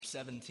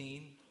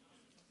17.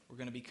 We're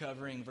going to be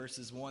covering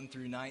verses 1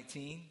 through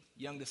 19.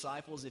 Young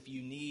disciples, if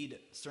you need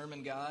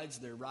sermon guides,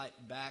 they're right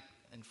back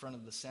in front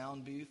of the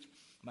sound booth.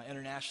 My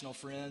international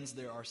friends,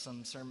 there are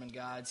some sermon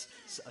guides,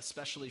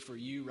 especially for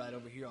you, right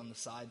over here on the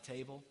side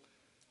table.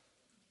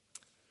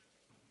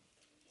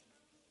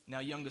 Now,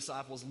 young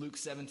disciples, Luke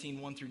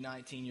 17, 1 through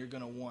 19, you're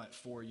going to want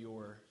for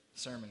your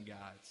sermon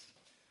guides.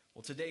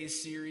 Well,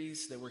 today's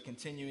series that we're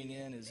continuing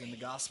in is in the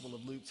Gospel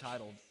of Luke,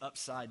 titled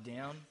Upside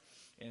Down.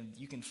 And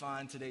you can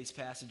find today's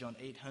passage on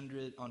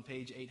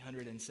page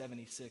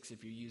 876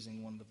 if you're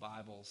using one of the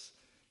Bibles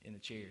in the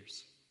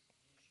chairs.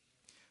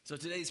 So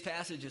today's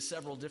passage is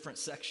several different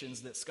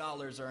sections that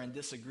scholars are in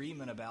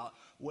disagreement about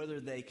whether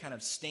they kind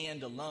of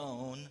stand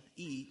alone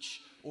each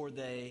or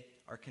they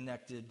are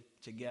connected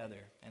together.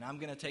 And I'm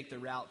going to take the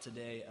route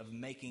today of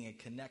making a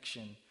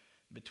connection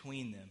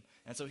between them.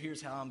 And so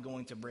here's how I'm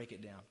going to break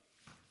it down.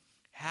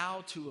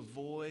 How to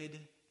avoid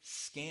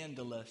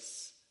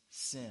scandalous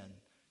sin.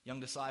 Young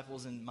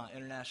disciples and my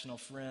international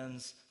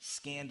friends,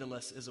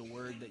 scandalous is a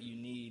word that you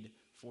need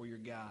for your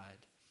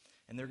guide.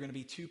 And there are going to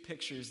be two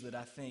pictures that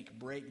I think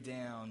break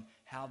down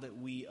how that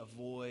we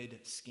avoid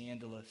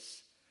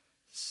scandalous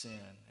sin.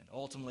 And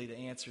ultimately the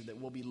answer that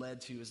we'll be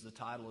led to is the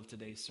title of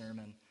today's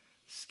sermon,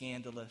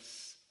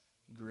 Scandalous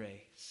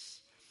Grace.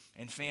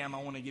 And fam,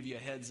 I want to give you a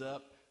heads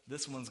up.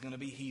 This one's going to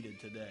be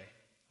heated today,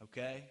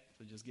 okay?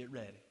 So just get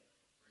ready.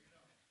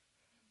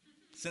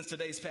 Since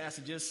today's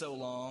passage is so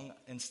long,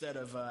 instead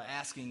of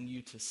asking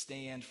you to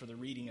stand for the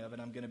reading of it,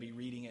 I'm going to be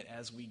reading it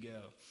as we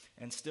go.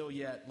 And still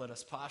yet, let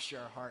us posture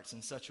our hearts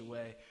in such a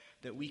way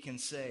that we can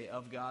say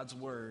of God's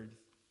word,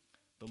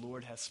 the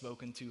Lord has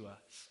spoken to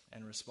us,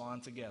 and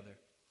respond together.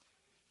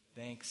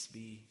 Thanks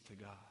be to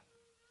God.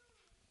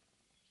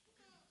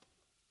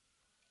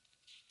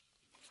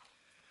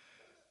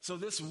 So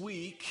this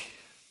week,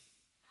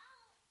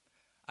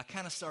 I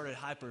kind of started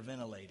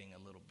hyperventilating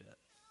a little bit,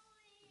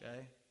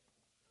 okay?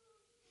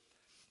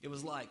 It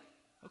was like,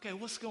 okay,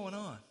 what's going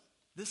on?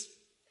 This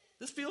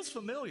feels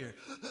familiar.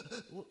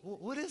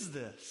 What is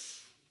this?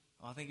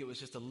 Well, I think it was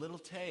just a little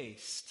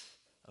taste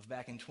of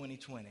back in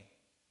 2020.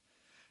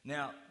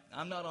 Now,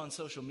 I'm not on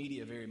social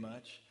media very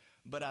much,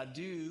 but I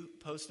do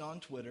post on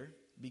Twitter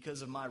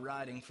because of my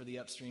writing for the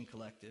Upstream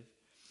Collective.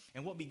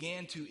 And what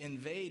began to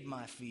invade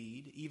my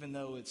feed, even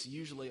though it's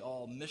usually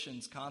all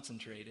missions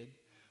concentrated,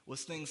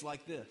 was things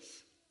like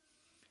this.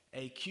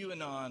 A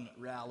QAnon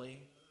rally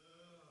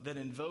that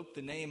invoked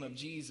the name of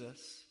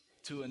Jesus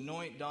to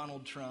anoint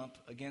Donald Trump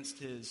against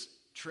his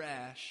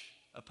trash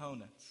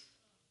opponents.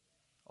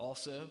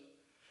 Also,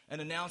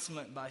 an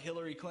announcement by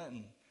Hillary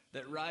Clinton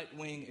that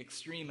right-wing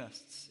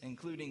extremists,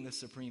 including the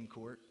Supreme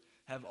Court,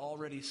 have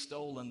already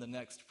stolen the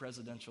next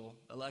presidential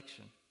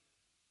election.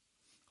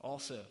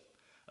 Also,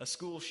 a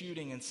school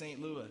shooting in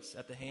St. Louis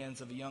at the hands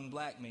of a young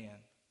black man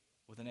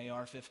with an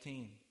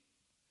AR-15.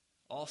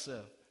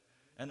 Also,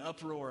 an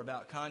uproar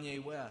about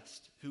Kanye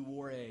West, who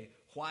wore a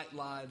White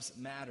Lives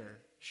Matter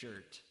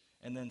shirt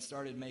and then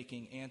started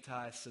making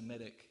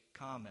anti-Semitic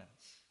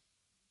comments.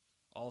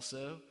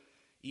 Also,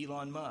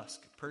 Elon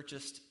Musk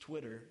purchased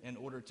Twitter in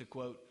order to,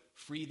 quote,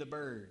 free the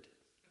bird.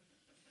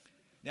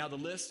 Now, the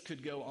list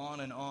could go on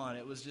and on.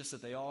 It was just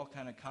that they all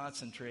kind of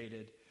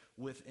concentrated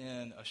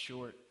within a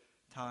short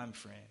time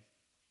frame.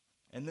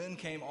 And then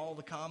came all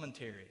the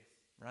commentary,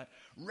 right?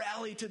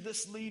 Rally to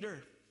this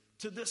leader,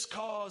 to this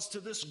cause,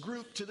 to this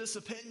group, to this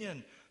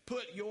opinion.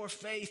 Put your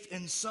faith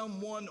in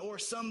someone or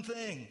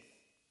something.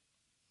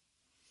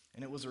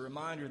 And it was a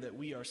reminder that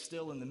we are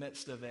still in the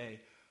midst of a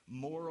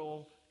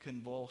moral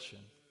convulsion.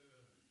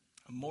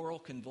 A moral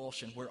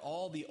convulsion where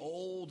all the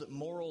old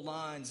moral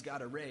lines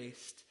got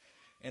erased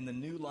and the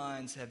new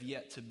lines have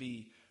yet to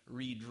be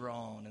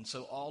redrawn. And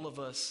so all of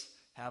us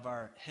have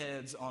our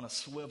heads on a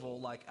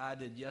swivel like I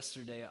did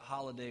yesterday at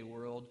Holiday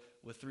World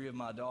with three of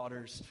my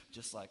daughters,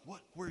 just like,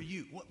 where are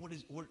you? What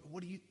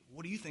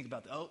do you think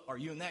about that? Oh, are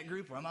you in that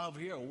group or am I over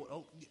here?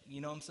 Oh,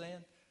 you know what I'm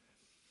saying?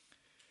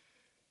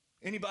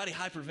 Anybody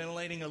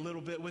hyperventilating a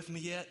little bit with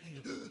me yet?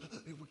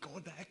 We're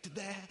going back to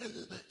that.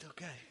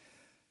 Okay.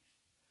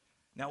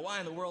 Now, why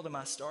in the world am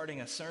I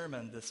starting a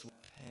sermon this way?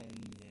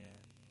 Opinions.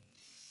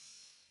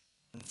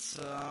 And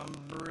so I'm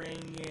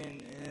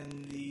bringing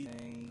in these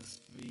things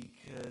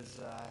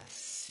because I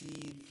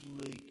see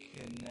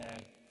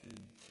connected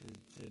to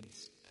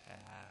this passage.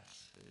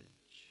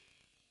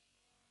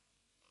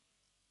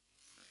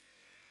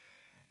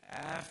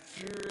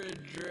 After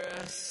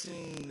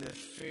addressing the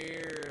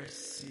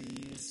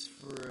Pharisees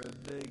for a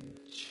big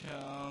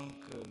chunk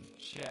of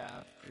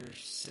chapter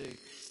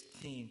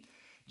 16,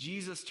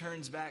 Jesus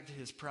turns back to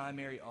his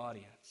primary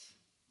audience,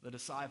 the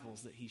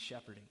disciples that he's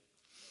shepherding.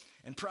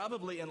 And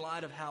probably in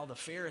light of how the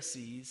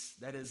Pharisees,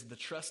 that is the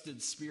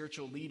trusted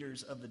spiritual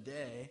leaders of the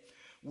day,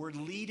 were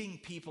leading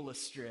people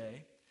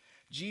astray,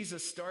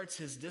 Jesus starts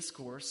his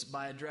discourse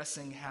by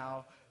addressing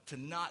how to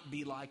not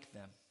be like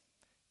them.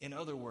 In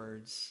other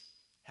words,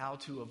 how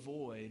to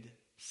avoid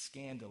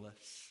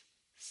scandalous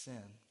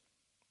sin.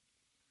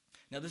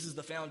 Now, this is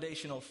the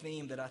foundational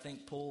theme that I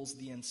think pulls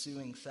the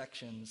ensuing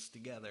sections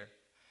together.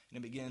 And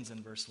it begins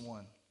in verse 1.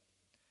 And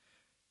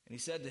he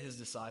said to his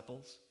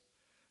disciples,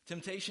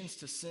 temptations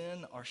to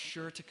sin are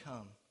sure to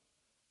come,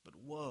 but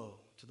woe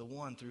to the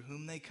one through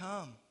whom they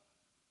come.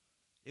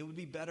 It would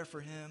be better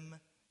for him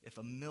if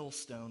a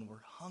millstone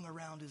were hung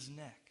around his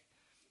neck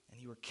and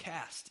he were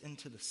cast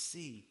into the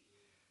sea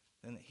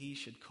than that he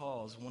should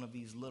cause one of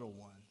these little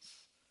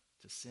ones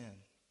to sin.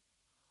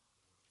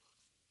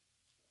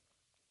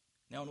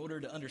 Now, in order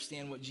to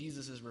understand what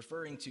Jesus is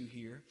referring to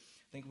here,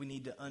 I think we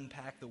need to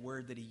unpack the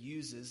word that he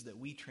uses that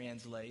we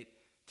translate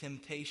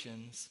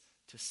temptations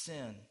to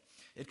sin.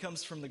 It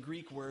comes from the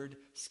Greek word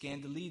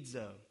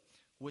scandalizo,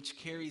 which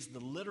carries the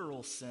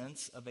literal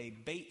sense of a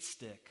bait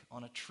stick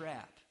on a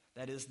trap.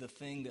 That is the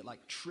thing that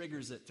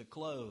triggers it to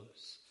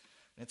close.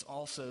 And it's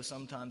also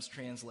sometimes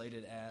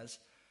translated as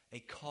a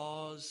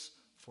cause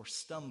for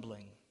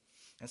stumbling.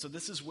 And so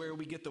this is where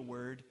we get the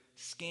word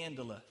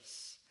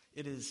scandalous.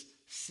 It is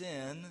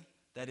sin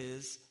that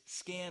is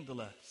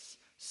scandalous,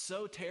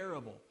 so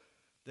terrible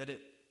that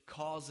it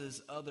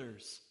causes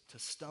others to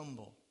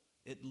stumble.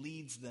 It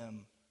leads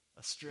them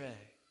astray.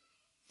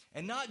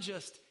 And not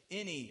just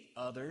any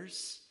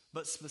others,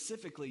 but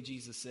specifically,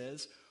 Jesus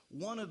says,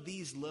 one of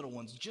these little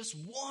ones, just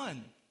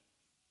one,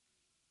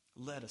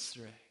 led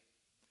astray.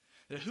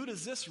 Now, who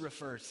does this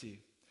refer to?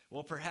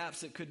 Well,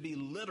 perhaps it could be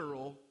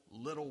literal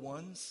little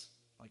ones,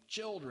 like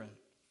children.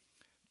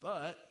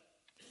 But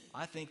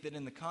I think that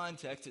in the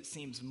context, it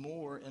seems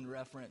more in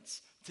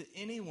reference to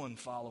anyone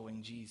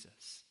following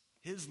Jesus,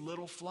 his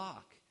little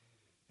flock,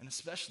 and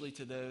especially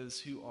to those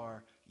who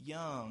are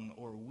young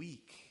or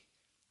weak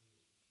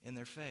in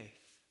their faith.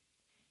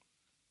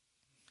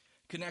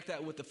 Connect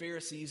that with the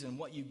Pharisees, and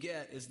what you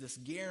get is this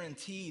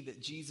guarantee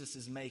that Jesus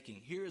is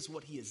making. Here is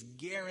what he is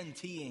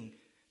guaranteeing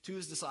to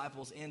his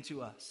disciples and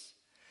to us.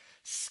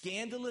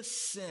 Scandalous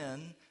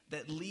sin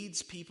that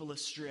leads people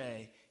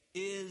astray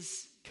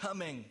is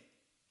coming.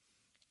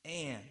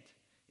 And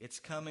it's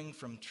coming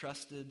from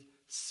trusted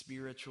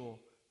spiritual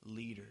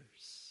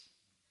leaders.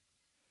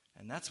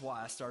 And that's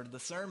why I started the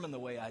sermon the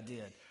way I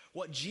did.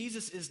 What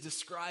Jesus is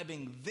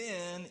describing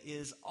then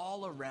is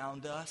all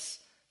around us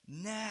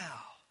now.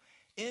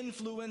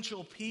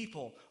 Influential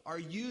people are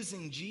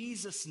using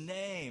Jesus'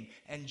 name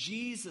and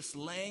Jesus'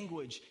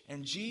 language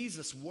and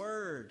Jesus'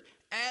 word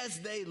as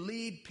they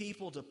lead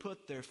people to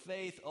put their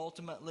faith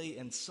ultimately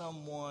in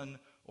someone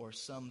or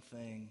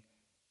something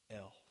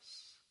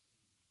else.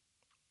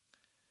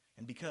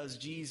 And because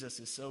Jesus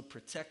is so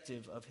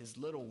protective of his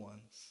little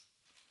ones,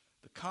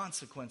 the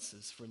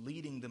consequences for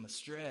leading them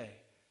astray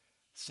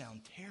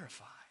sound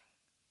terrifying.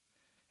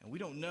 And we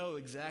don't know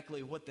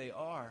exactly what they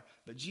are,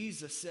 but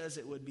Jesus says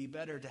it would be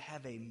better to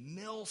have a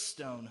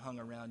millstone hung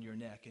around your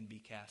neck and be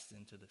cast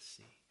into the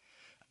sea.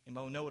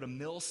 Anybody know what a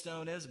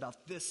millstone is?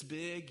 About this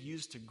big,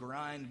 used to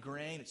grind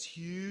grain. It's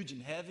huge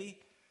and heavy.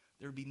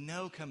 There would be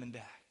no coming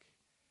back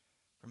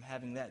from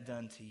having that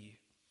done to you.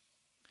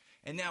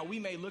 And now we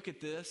may look at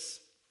this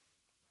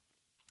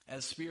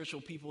as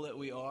spiritual people that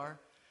we are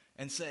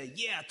and say,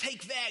 yeah,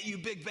 take that, you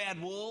big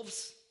bad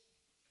wolves.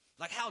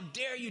 Like, how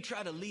dare you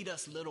try to lead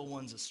us little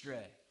ones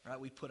astray, right?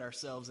 We put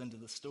ourselves into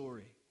the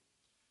story.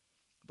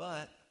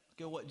 But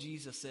look at what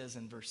Jesus says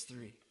in verse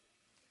 3.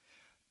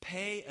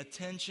 Pay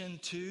attention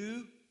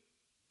to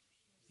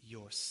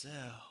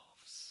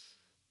yourselves.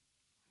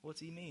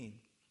 What's he mean?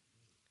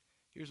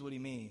 Here's what he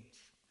means.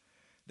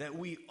 That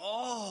we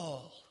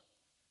all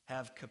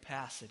have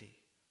capacity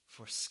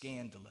for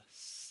scandalous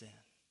sin.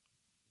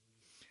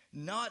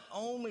 Not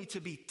only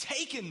to be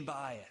taken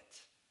by it,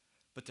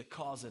 but to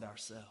cause it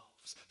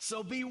ourselves.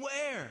 So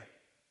beware.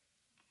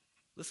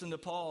 Listen to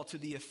Paul to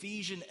the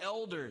Ephesian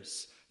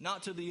elders,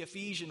 not to the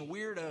Ephesian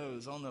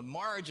weirdos on the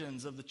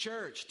margins of the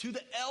church, to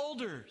the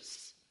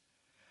elders.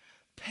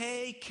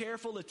 Pay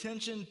careful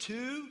attention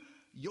to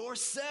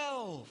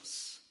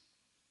yourselves.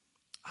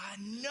 I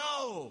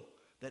know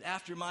that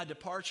after my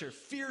departure,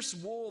 fierce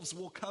wolves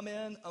will come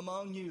in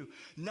among you,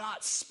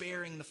 not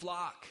sparing the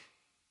flock.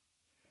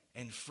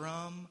 And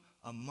from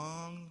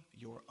among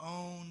your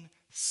own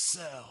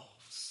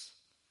selves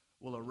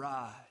will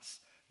arise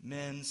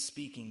men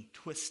speaking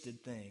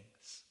twisted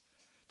things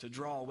to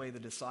draw away the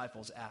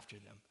disciples after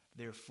them.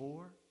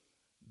 Therefore,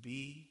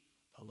 be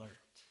alert.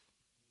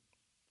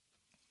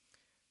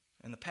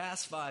 In the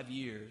past 5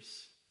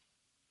 years,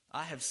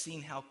 I have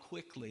seen how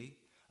quickly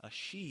a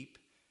sheep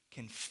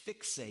can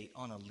fixate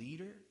on a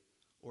leader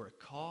or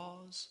a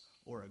cause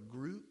or a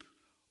group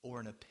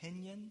or an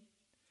opinion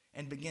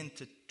and begin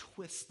to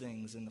twist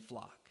things in the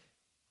flock.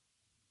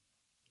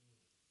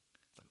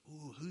 It's like,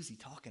 ooh, who's he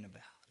talking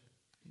about?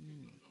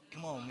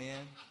 Come on, man.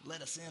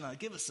 Let us in on it.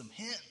 Give us some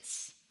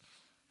hints.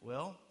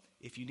 Well,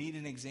 if you need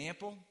an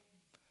example,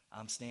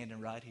 I'm standing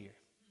right here.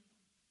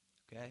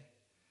 Okay?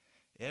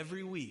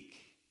 Every week,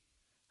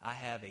 I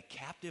have a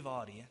captive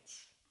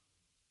audience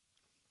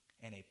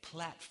and a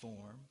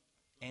platform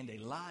and a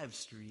live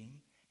stream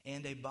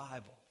and a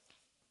Bible.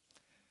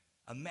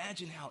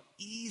 Imagine how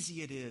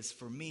easy it is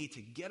for me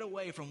to get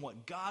away from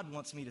what God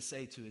wants me to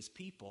say to his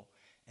people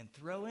and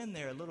throw in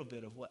there a little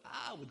bit of what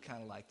I would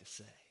kind of like to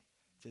say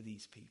to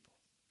these people.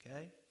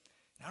 Okay?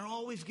 I don't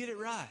always get it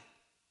right.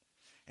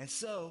 And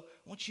so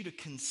I want you to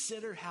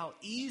consider how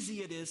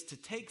easy it is to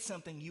take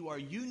something you are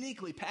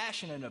uniquely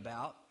passionate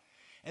about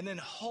and then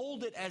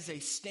hold it as a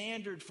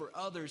standard for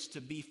others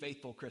to be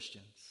faithful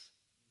Christians.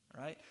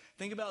 All right?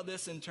 Think about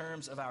this in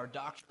terms of our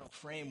doctrinal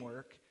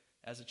framework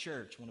as a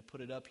church. I want to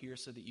put it up here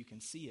so that you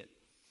can see it.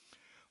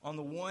 On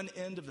the one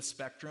end of the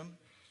spectrum,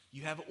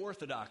 you have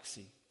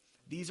orthodoxy.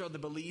 These are the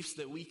beliefs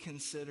that we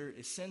consider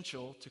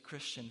essential to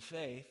Christian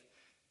faith,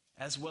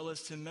 as well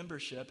as to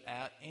membership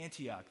at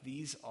Antioch.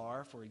 These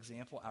are, for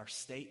example, our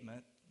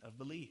statement of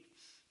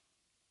beliefs.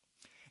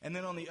 And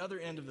then on the other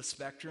end of the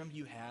spectrum,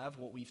 you have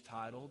what we've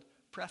titled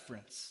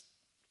preference.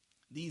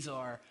 These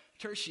are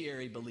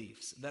tertiary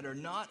beliefs that are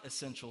not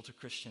essential to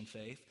Christian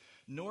faith,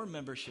 nor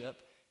membership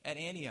at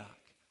Antioch.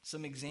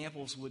 Some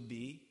examples would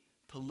be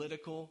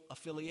political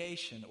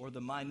affiliation, or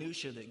the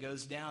minutia that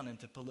goes down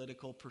into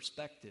political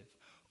perspective,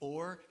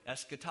 or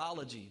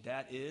eschatology,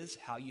 that is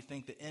how you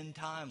think the end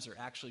times are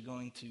actually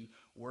going to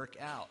work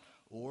out,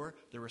 or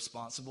the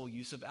responsible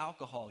use of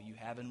alcohol. You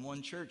have in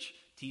one church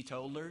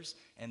teetotalers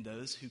and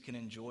those who can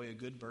enjoy a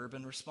good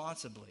bourbon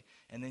responsibly.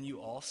 And then you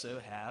also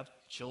have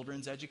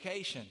children's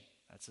education.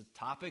 That's a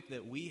topic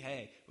that we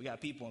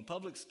got people in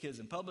kids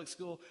in public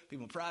school,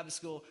 people in private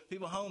school,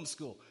 people in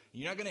homeschool.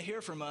 You're not going to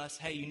hear from us,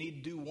 hey, you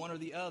need to do one or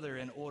the other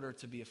in order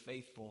to be a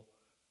faithful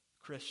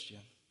Christian.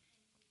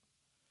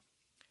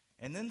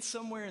 And then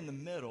somewhere in the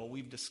middle,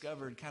 we've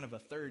discovered kind of a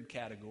third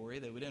category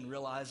that we didn't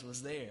realize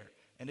was there,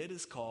 and it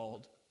is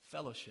called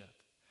fellowship.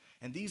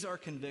 And these are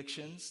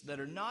convictions that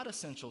are not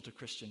essential to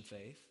Christian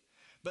faith,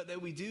 but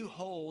that we do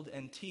hold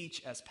and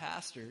teach as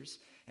pastors,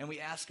 and we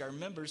ask our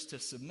members to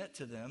submit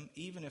to them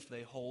even if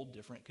they hold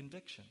different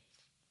convictions.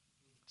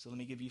 So let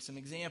me give you some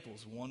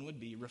examples. One would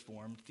be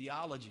Reformed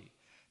theology.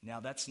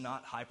 Now, that's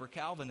not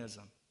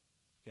hyper-Calvinism,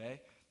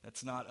 okay?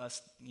 That's not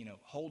us,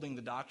 holding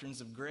the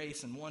doctrines of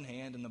grace in one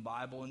hand and the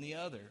Bible in the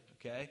other,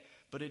 okay?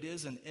 But it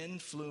is an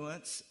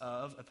influence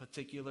of a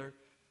particular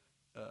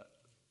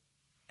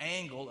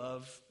angle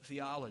of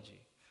theology.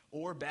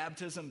 Or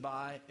baptism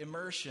by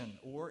immersion,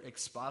 or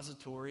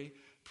expository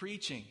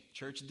preaching,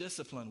 church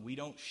discipline. We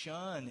don't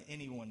shun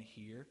anyone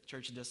here.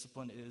 Church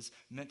discipline is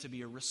meant to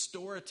be a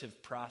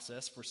restorative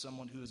process for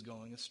someone who is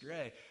going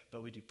astray,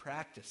 but we do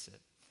practice it.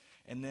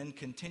 And then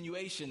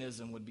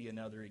continuationism would be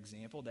another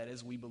example. That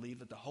is, we believe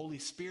that the Holy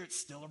Spirit's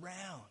still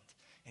around,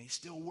 and he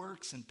still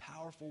works in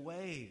powerful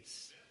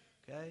ways.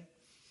 Okay?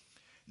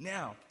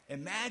 Now,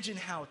 imagine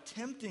how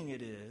tempting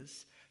it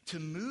is to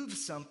move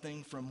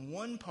something from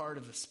one part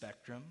of the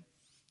spectrum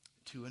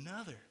to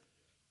another.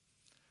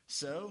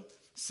 So,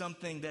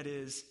 something that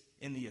is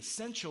in the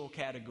essential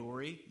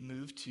category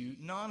move to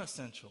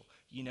non-essential.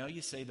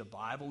 You say the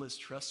Bible is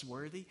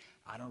trustworthy.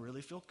 I don't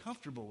really feel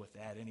comfortable with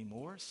that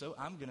anymore, so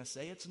I'm going to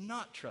say it's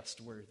not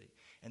trustworthy.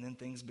 And then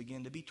things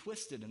begin to be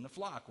twisted in the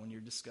flock. When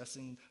you're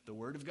discussing the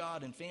Word of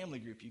God in family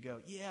group, you go,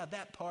 yeah,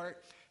 that part,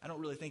 I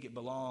don't really think it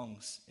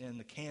belongs in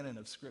the canon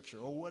of Scripture,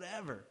 or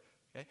whatever.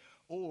 Okay?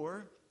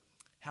 Or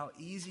how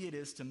easy it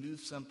is to move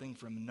something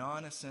from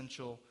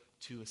non-essential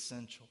to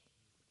essential.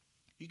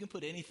 You can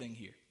put anything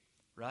here,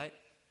 right?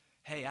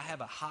 Hey, I have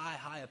a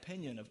high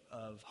opinion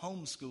of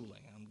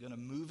homeschooling. I'm going to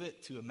move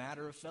it to a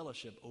matter of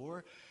fellowship.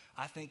 Or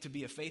I think to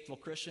be a faithful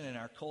Christian in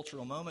our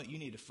cultural moment, you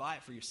need to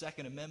fight for your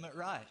Second Amendment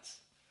rights.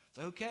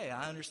 It's okay,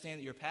 I understand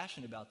that you're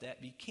passionate about that,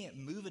 but you can't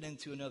move it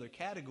into another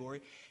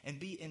category and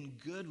be in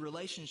good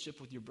relationship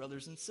with your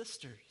brothers and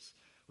sisters.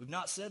 We've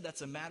not said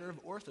that's a matter of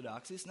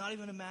orthodoxy. It's not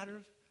even a matter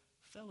of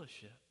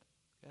fellowship.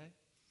 Okay?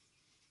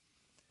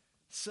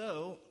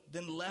 So,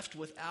 then left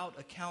without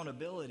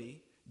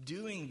accountability,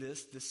 doing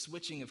this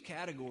switching of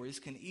categories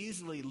can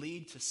easily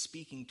lead to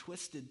speaking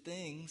twisted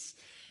things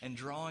and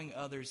drawing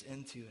others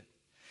into it.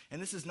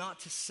 And this is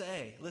not to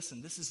say, this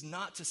is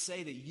not to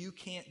say that you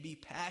can't be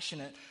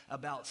passionate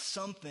about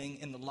something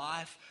in the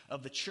life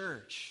of the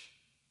church.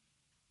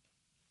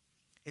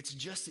 It's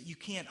just that you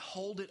can't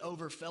hold it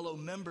over fellow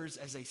members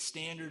as a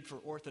standard for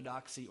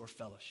orthodoxy or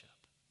fellowship.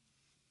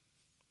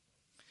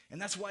 And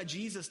that's why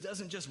Jesus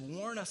doesn't just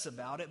warn us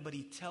about it, but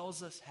he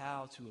tells us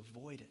how to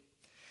avoid it.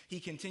 He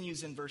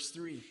continues in verse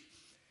 3,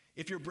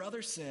 if your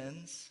brother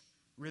sins,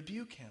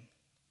 rebuke him.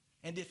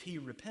 And if he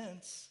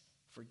repents,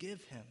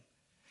 forgive him.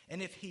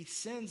 And if he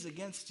sins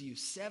against you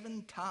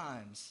 7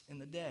 times in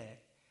the day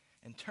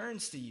and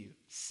turns to you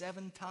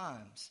 7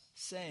 times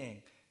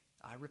saying,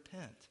 I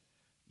repent,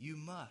 you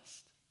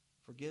must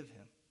forgive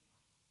him.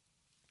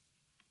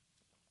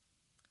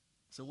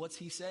 So what's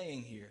he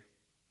saying here?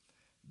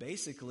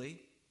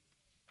 Basically,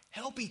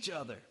 help each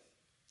other,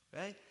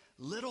 right?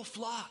 Little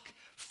flock,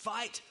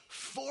 fight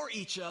for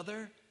each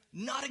other,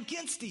 not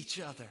against each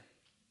other.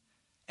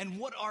 And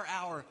what are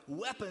our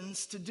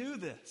weapons to do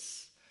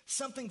this?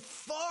 Something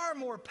far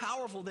more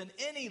powerful than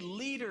any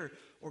leader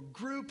or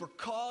group or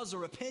cause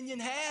or opinion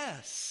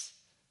has.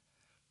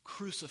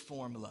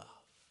 Cruciform love.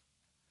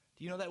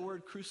 Do you know that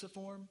word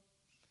cruciform?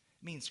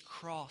 It means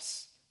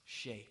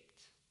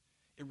cross-shaped.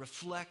 It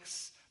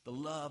reflects the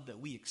love that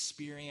we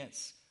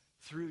experience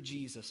through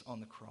Jesus on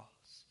the cross.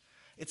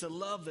 It's a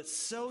love that's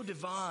so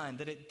divine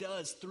that it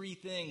does three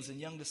things. And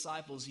young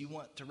disciples, you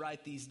want to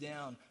write these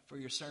down for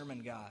your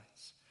sermon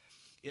guides.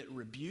 It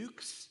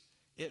rebukes,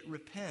 it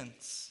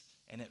repents,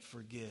 and it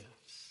forgives.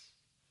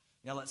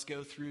 Now let's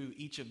go through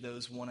each of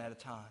those one at a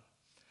time.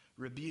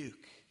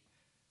 Rebuke.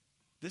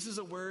 This is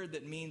a word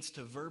that means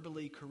to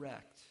verbally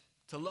correct.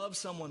 To love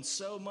someone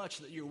so much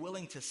that you're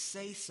willing to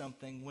say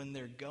something when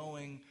they're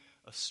going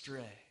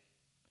astray.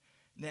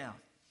 Now,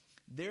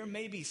 there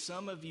may be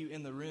some of you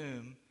in the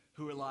room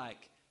who are like,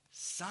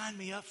 sign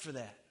me up for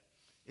that.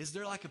 Is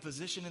there like a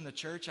position in the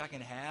church I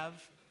can have?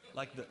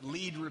 Like the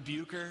lead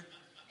rebuker?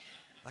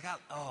 Like,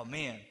 oh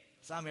man,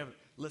 sign me up.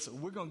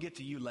 Listen, we're going to get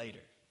to you later,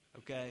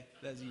 okay?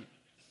 That's you.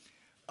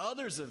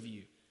 Others of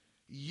you,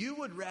 you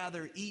would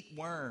rather eat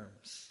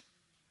worms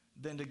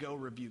than to go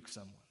rebuke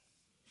someone.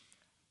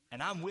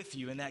 And I'm with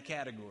you in that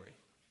category,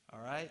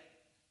 all right?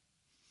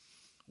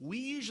 We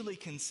usually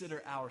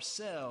consider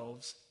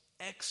ourselves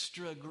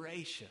extra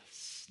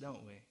gracious,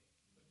 don't we?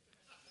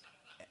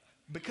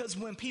 Because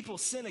when people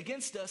sin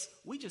against us,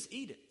 we just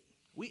eat it.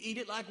 We eat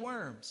it like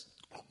worms.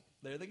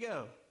 There they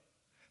go.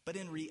 But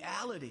in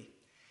reality,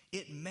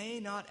 it may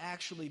not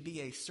actually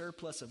be a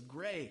surplus of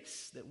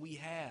grace that we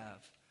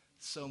have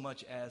so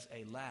much as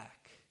a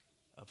lack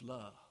of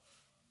love.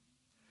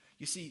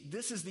 You see,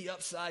 this is the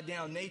upside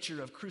down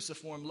nature of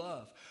cruciform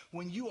love.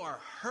 When you are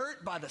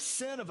hurt by the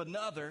sin of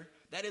another,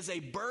 that is a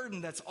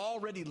burden that's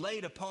already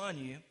laid upon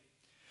you.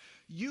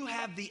 You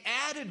have the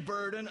added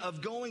burden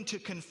of going to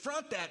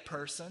confront that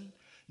person,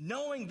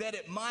 knowing that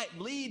it might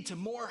lead to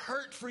more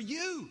hurt for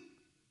you.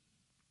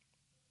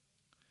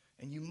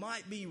 And you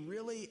might be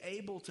really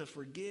able to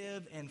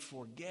forgive and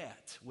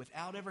forget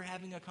without ever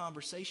having a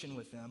conversation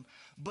with them.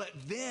 But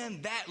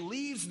then that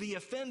leaves the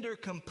offender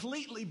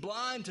completely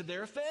blind to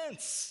their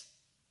offense.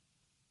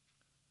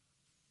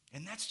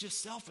 And that's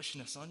just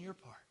selfishness on your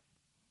part.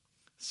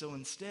 So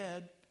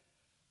instead,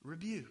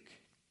 rebuke.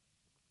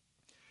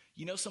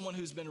 You know someone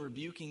who's been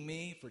rebuking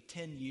me for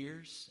 10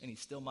 years and he's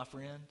still my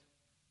friend?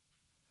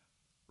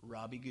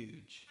 Robbie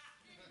Googe.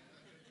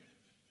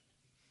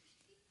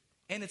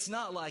 And it's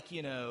not like,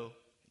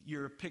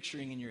 you're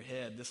picturing in your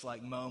head this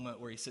like moment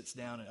where he sits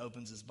down and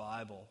opens his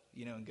Bible,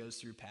 and goes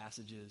through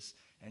passages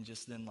and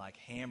just then like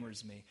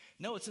hammers me.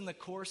 No, it's in the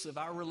course of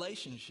our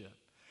relationship.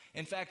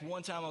 In fact,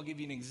 one time I'll give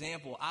you an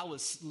example. I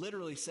was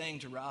literally saying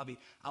to Robbie,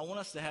 I want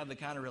us to have the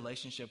kind of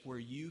relationship where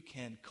you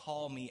can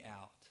call me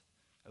out.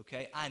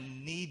 Okay? I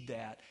need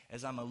that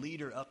as I'm a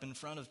leader up in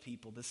front of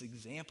people, this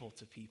example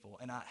to people.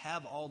 And I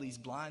have all these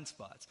blind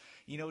spots.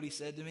 You know what he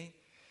said to me?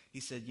 He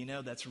said,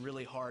 that's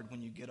really hard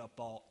when you get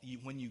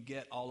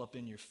all up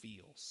in your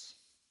feels.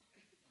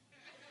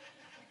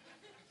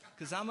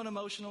 Because I'm an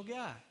emotional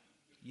guy,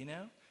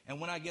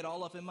 And when I get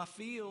all up in my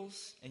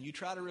feels and you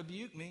try to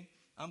rebuke me,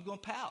 I'm going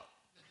to pout.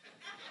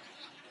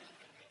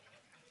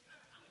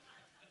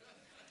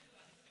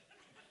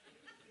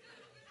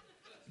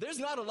 There's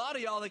not a lot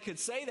of y'all that could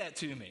say that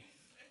to me.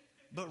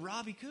 But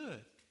Robbie could.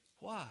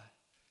 Why?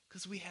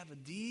 Because we have a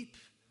deep,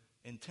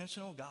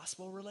 intentional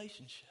gospel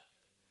relationship.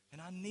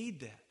 And I need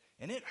that.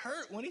 And it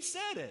hurt when he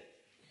said it.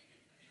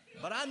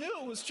 But I knew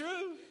it was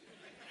true.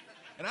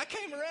 And I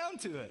came around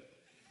to it.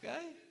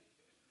 Okay?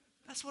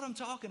 That's what I'm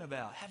talking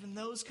about. Having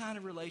those kind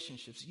of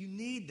relationships. You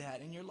need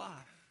that in your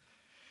life.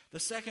 The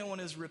second one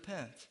is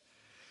repent.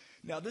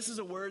 Now, this is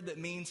a word that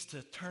means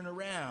to turn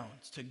around,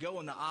 to go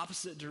in the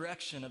opposite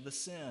direction of the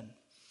sin.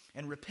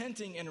 And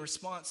repenting in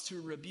response to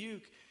a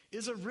rebuke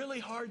is a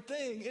really hard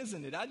thing,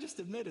 isn't it? I just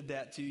admitted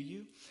that to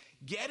you.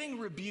 Getting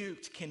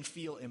rebuked can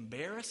feel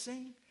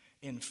embarrassing,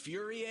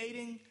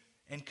 infuriating,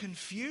 and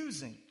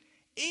confusing,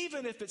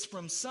 even if it's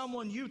from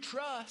someone you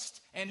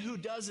trust and who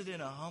does it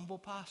in a humble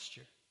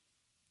posture.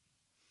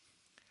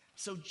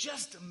 So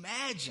just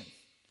imagine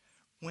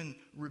when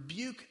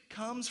rebuke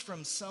comes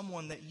from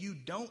someone that you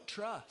don't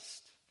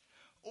trust,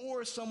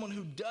 or someone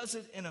who does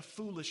it in a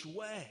foolish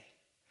way,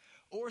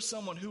 or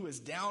someone who is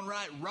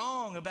downright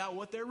wrong about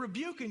what they're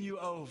rebuking you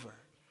over.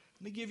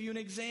 Let me give you an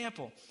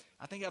example.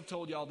 I think I've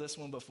told y'all this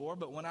one before,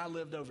 but when I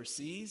lived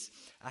overseas,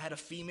 I had a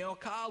female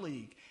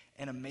colleague,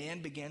 and a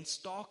man began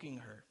stalking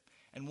her.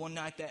 And one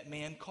night that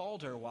man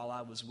called her while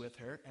I was with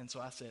her, and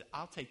so I said,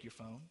 I'll take your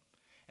phone.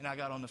 And I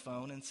got on the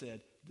phone and said,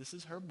 this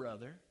is her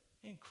brother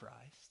in Christ.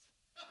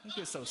 Don't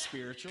get so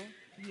spiritual.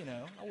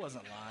 I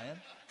wasn't lying.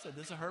 I said,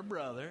 this is her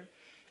brother.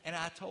 And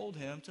I told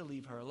him to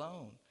leave her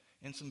alone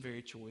in some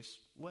very choice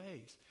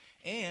ways.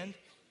 And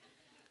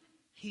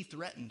he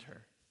threatened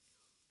her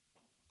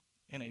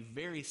in a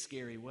very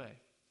scary way.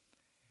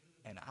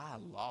 And I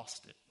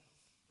lost it.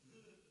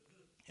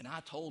 And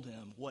I told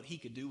him what he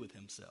could do with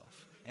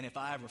himself. And if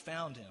I ever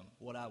found him,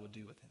 what I would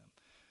do with him.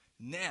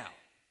 Now,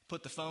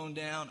 put the phone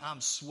down.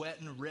 I'm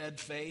sweating, red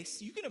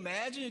face. You can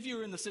imagine if you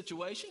were in the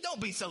situation.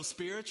 Don't be so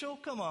spiritual.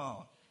 Come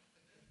on.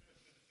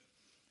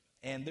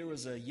 And there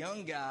was a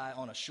young guy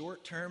on a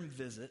short-term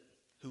visit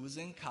who was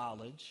in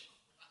college.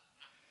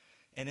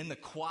 And in the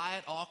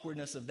quiet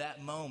awkwardness of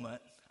that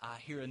moment, I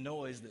hear a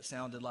noise that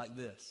sounded like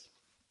this.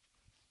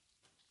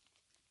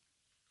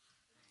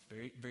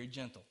 Very, very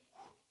gentle.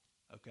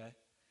 Okay?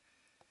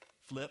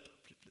 flip,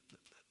 flip, flip, flip,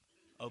 flip.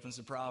 Opens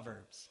to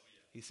Proverbs.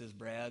 He says,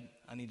 Brad,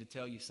 I need to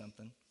tell you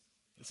something.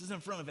 This is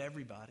in front of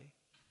everybody.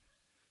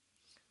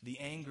 The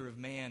anger of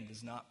man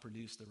does not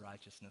produce the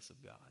righteousness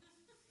of God.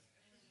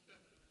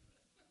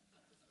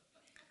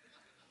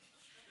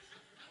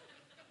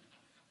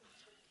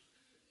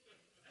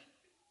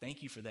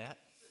 Thank you for that.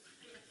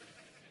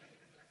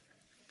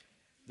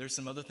 There's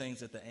some other things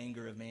that the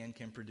anger of man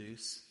can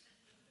produce.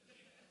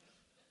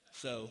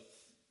 So,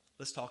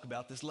 let's talk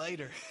about this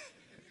later.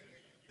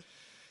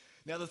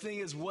 Now, the thing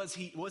is, was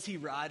he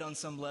right on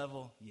some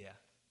level? Yeah.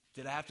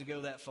 Did I have to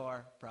go that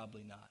far?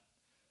 Probably not.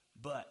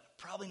 But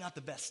probably not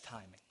the best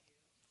timing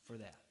for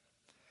that.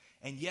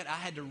 And yet, I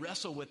had to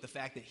wrestle with the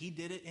fact that he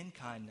did it in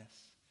kindness,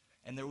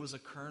 and there was a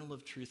kernel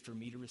of truth for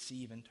me to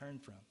receive and turn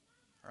from.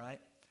 All right?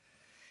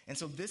 And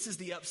so this is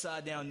the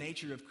upside-down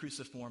nature of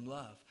cruciform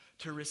love.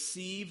 To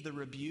receive the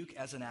rebuke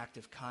as an act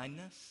of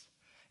kindness,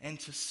 and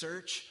to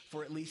search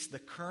for at least the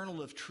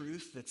kernel of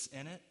truth that's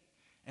in it,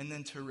 and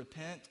then to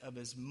repent of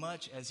as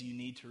much as you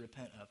need to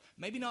repent of.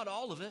 Maybe not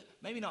all of it,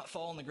 maybe not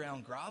fall on the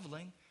ground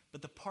groveling,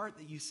 but the part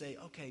that you say,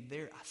 okay,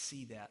 there, I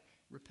see that,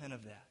 repent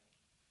of that.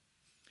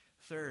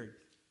 Third,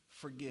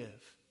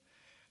 forgive.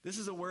 This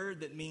is a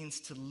word that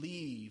means to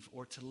leave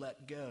or to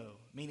let go,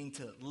 meaning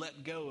to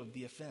let go of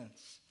the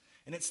offense.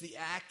 And it's the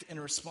act in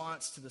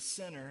response to the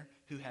sinner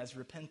who has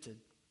repented.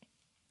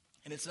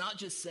 And it's not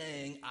just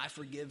saying, I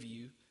forgive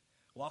you,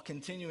 while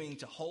continuing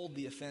to hold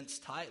the offense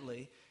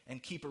tightly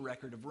and keep a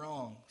record of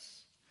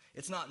wrongs.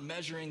 It's not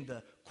measuring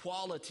the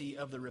quality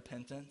of the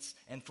repentance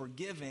and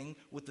forgiving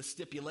with the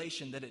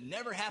stipulation that it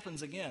never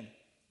happens again.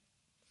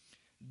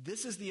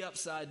 This is the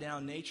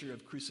upside-down nature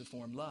of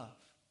cruciform love.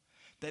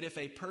 That if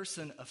a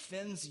person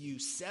offends you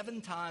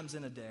 7 times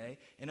in a day,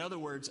 in other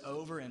words,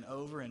 over and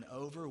over and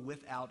over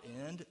without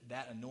end,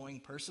 that annoying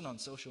person on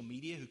social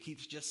media who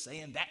keeps just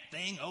saying that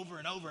thing over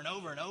and over and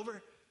over and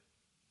over,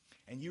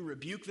 and you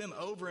rebuke them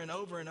over and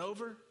over and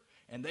over,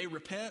 and they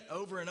repent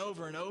over and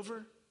over and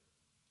over,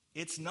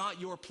 it's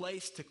not your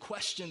place to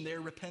question their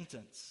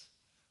repentance,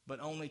 but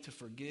only to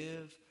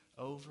forgive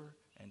over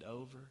and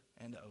over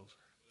and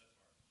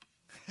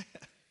over.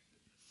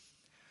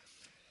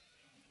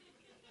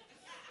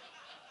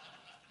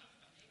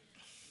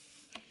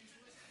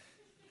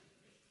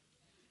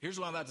 Here's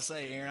what I'm about to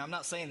say, Aaron. I'm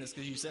not saying this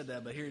because you said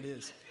that, but here it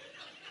is.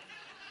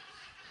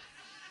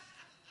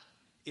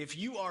 If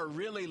you are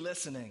really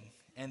listening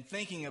and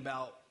thinking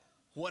about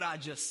what I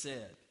just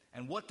said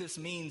and what this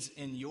means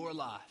in your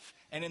life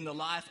and in the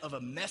life of a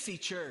messy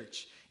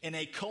church in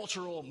a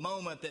cultural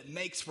moment that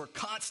makes for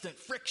constant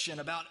friction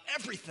about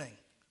everything,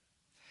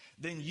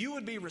 then you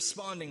would be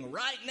responding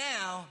right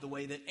now the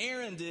way that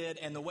Aaron did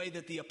and the way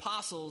that the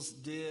apostles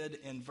did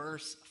in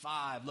verse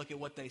 5. Look at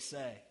what they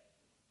say.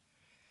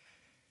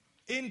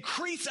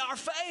 Increase our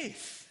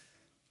faith.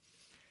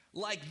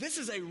 Like, this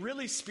is a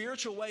really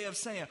spiritual way of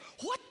saying,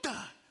 what the?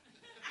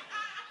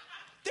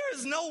 There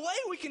is no way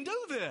we can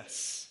do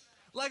this.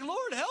 Like,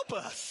 Lord, help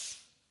us.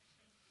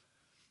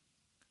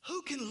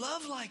 Who can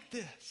love like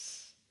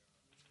this?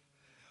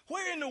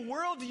 Where in the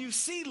world do you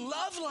see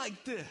love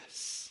like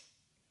this?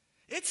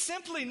 It's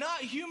simply not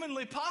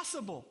humanly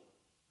possible.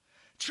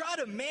 Try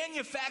to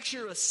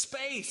manufacture a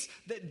space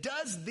that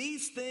does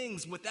these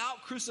things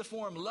without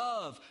cruciform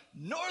love,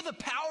 nor the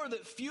power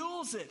that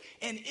fuels it,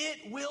 and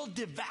it will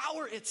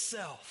devour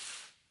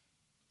itself.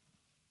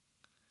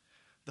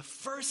 The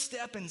first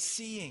step in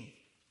seeing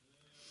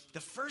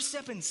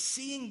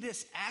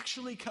this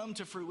actually come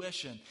to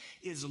fruition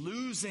is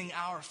losing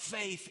our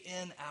faith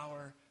in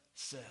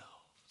ourselves.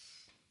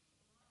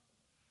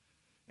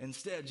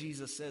 Instead,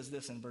 Jesus says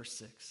this in verse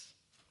 6.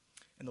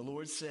 And the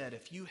Lord said,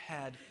 if you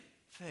had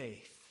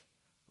faith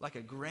like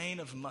a grain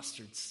of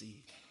mustard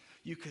seed,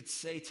 you could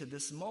say to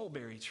this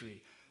mulberry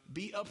tree,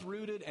 be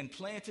uprooted and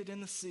planted in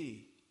the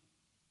sea,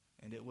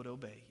 and it would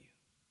obey you.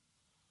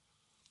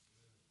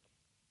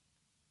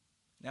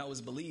 Now, it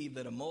was believed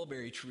that a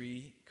mulberry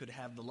tree could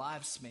have the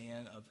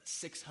lifespan of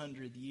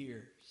 600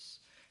 years.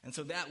 And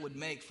so that would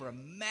make for a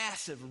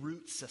massive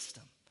root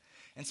system.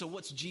 And so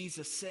what's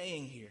Jesus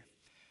saying here?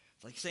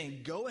 It's like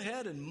saying, go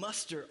ahead and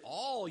muster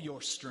all your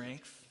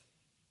strength,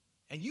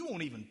 and you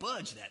won't even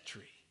budge that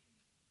tree.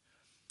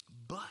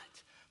 But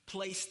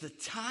place the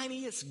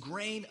tiniest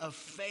grain of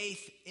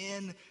faith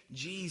in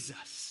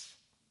Jesus,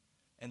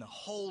 and the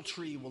whole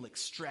tree will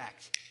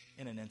extract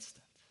in an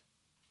instant.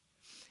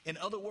 In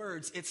other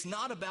words, it's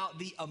not about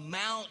the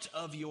amount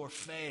of your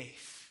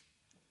faith,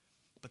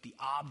 but the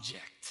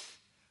object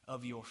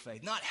of your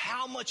faith. Not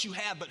how much you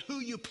have, but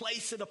who you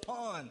place it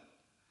upon.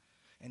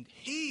 And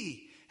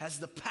He has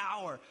the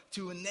power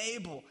to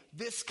enable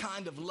this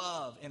kind of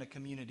love in a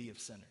community of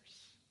sinners.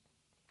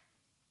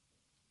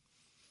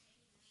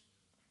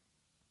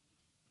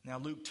 Now,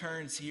 Luke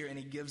turns here and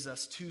he gives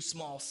us 2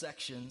 small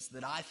sections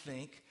that I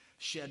think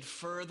shed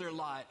further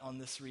light on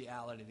this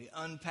reality. They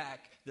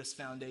unpack this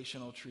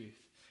foundational truth.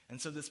 And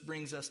so this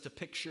brings us to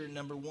picture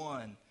number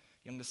 1.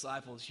 Young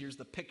disciples, here's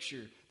the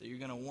picture that you're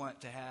going to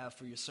want to have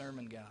for your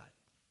sermon guide.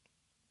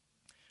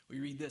 We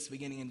read this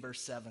beginning in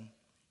verse 7.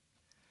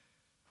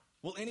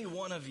 Will any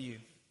one of you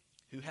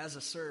who has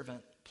a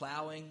servant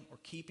plowing or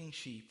keeping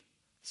sheep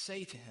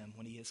say to him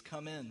when he has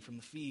come in from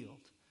the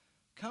field,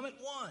 "Come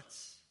at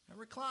once and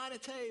recline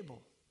at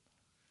table"?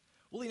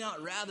 Will he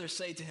not rather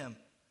say to him,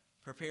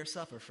 "Prepare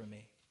supper for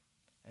me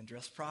and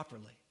dress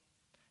properly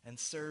and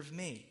serve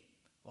me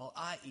while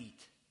I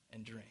eat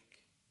and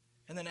drink,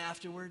 and then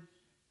afterward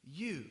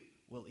you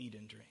will eat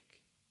and drink"?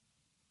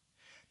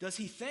 Does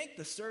he thank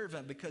the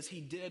servant because he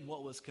did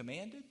what was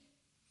commanded?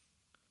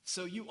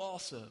 So you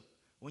also,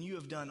 when you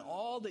have done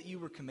all that you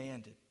were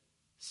commanded,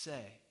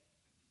 say,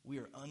 "We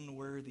are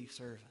unworthy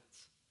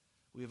servants.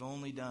 We have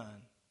only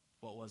done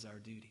what was our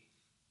duty."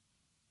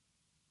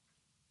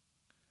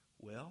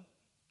 Well,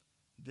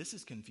 this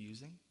is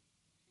confusing.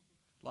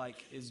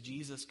 Like, is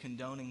Jesus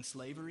condoning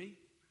slavery?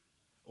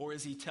 Or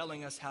is he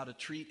telling us how to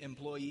treat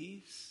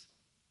employees?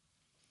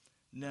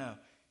 No,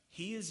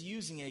 he is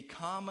using a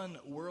common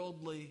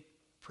worldly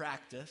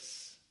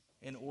practice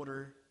in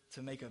order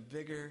to make a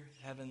bigger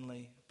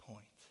heavenly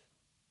point.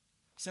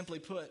 Simply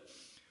put,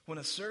 when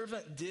a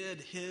servant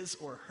did his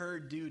or her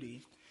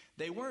duty,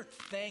 they weren't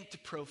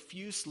thanked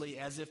profusely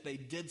as if they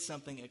did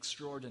something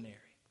extraordinary.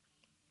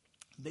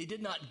 They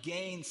did not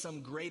gain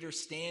some greater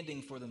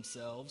standing for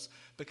themselves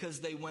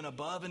because they went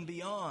above and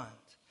beyond.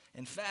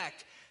 In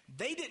fact,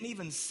 they didn't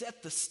even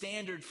set the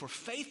standard for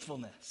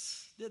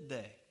faithfulness, did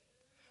they?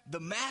 The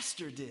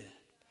master did.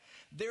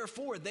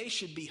 Therefore, they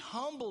should be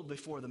humbled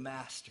before the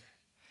master.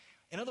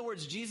 In other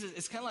words, Jesus,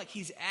 it's kind of like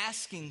he's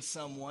asking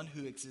someone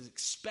who is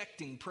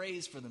expecting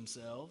praise for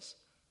themselves,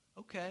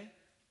 "Okay,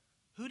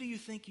 who do you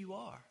think you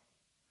are?"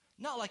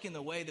 Not like in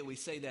the way that we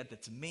say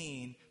that's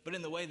mean, but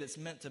in the way that's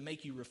meant to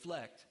make you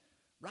reflect.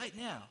 Right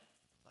now,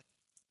 like,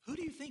 who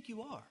do you think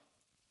you are?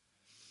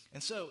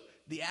 And so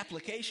the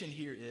application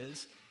here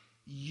is,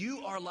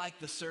 you are like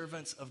the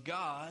servants of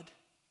God,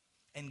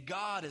 and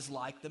God is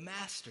like the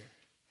master.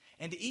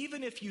 And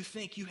even if you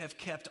think you have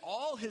kept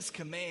all his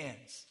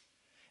commands,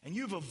 and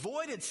you've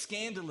avoided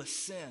scandalous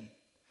sin,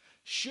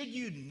 should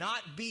you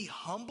not be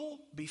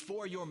humble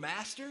before your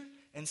master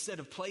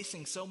instead of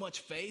placing so much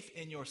faith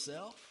in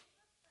yourself?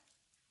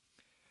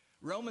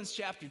 Romans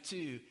chapter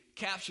 2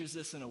 captures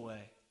this in a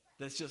way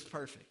that's just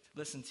perfect.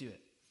 Listen to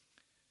it.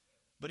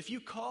 "But if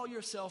you call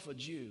yourself a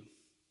Jew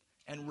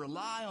and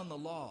rely on the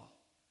law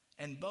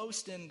and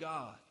boast in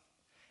God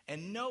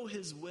and know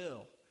his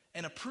will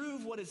and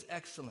approve what is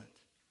excellent,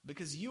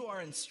 because you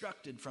are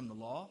instructed from the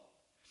law,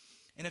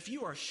 and if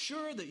you are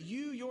sure that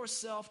you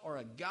yourself are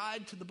a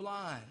guide to the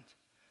blind,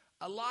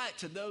 a light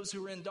to those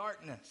who are in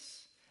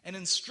darkness, an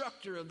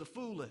instructor of the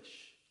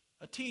foolish,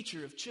 a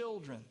teacher of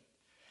children,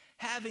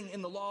 having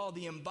in the law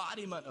the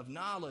embodiment of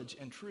knowledge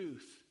and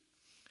truth,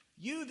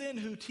 you then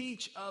who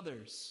teach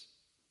others,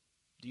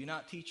 do you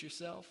not teach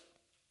yourself?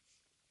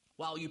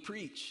 While you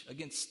preach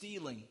against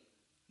stealing,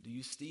 do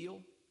you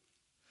steal?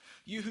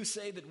 You who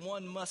say that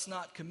one must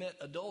not commit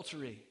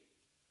adultery,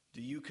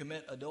 do you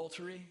commit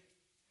adultery?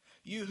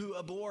 You who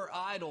abhor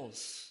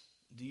idols,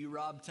 do you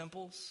rob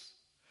temples?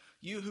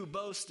 You who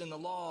boast in the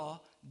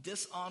law,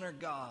 dishonor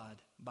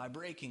God by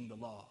breaking the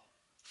law.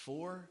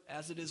 For,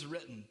 as it is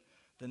written,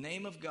 the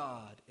name of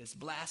God is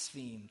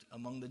blasphemed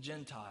among the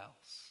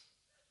Gentiles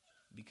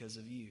because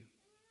of you."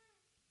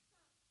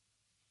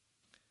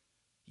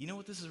 You know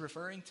what this is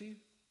referring to?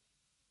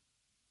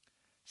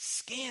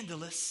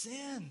 Scandalous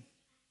sin.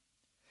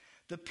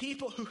 The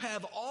people who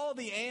have all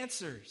the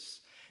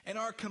answers and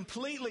are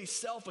completely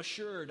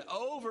self-assured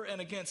over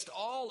and against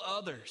all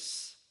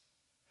others.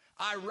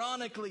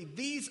 Ironically,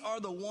 these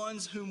are the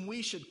ones whom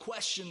we should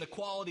question the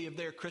quality of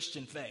their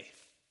Christian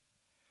faith.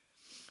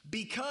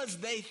 Because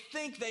they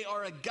think they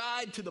are a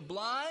guide to the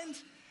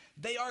blind,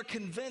 they are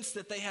convinced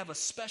that they have a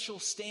special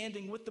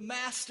standing with the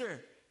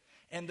master,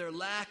 and their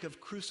lack of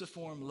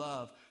cruciform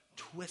love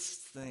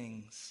twists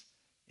things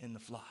in the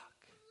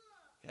flock.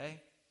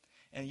 Okay?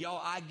 And y'all,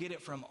 I get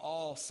it from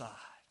all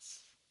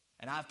sides,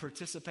 and I've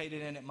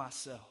participated in it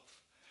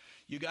myself.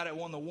 You got it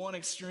on the one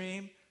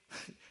extreme,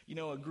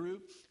 a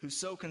group who's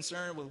so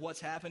concerned with what's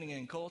happening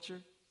in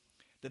culture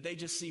that they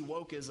just see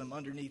wokeism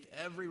underneath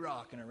every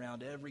rock and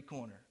around every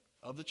corner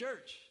of the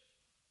church.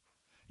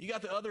 You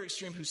got the other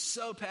extreme who's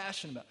so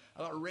passionate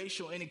about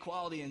racial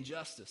inequality and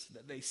justice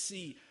that they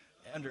see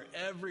under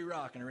every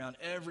rock and around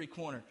every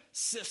corner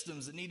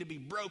systems that need to be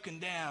broken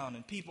down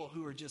and people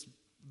who are just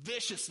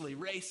viciously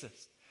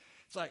racist.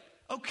 It's like,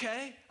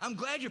 okay, I'm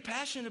glad you're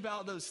passionate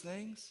about those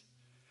things,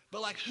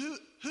 but like, who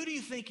do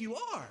you think you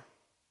are?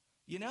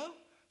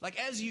 Like,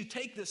 as you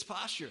take this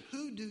posture,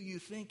 who do you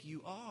think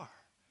you are?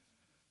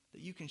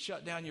 That you can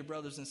shut down your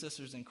brothers and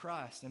sisters in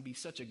Christ and be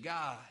such a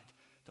guide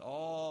to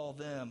all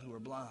them who are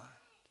blind.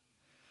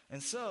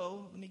 And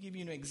so, let me give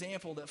you an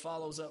example that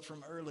follows up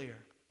from earlier.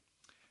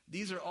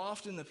 These are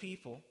often the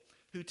people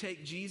who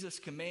take Jesus'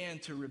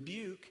 command to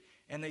rebuke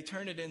and they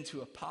turn it into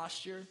a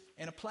posture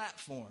and a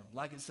platform,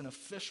 like it's an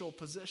official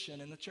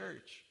position in the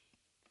church.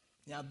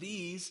 Now,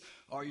 these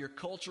are your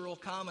cultural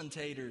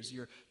commentators,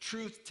 your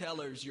truth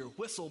tellers, your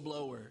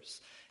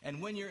whistleblowers.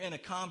 And when you're in a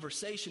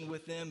conversation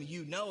with them,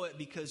 you know it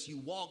because you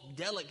walk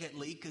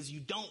delicately because you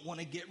don't want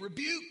to get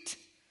rebuked,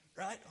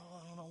 right?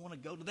 Oh, I don't want to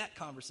go to that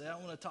conversation. I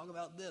don't want to talk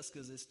about this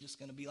because it's just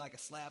going to be like a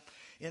slap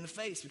in the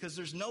face, because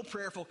there's no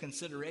prayerful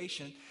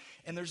consideration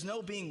and there's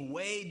no being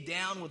weighed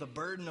down with a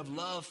burden of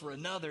love for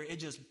another. It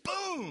just,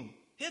 boom,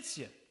 hits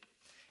you.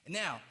 And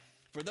now,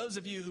 for those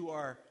of you who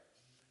are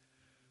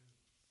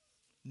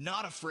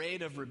not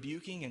afraid of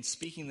rebuking and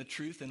speaking the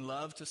truth in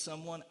love to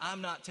someone,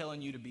 I'm not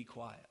telling you to be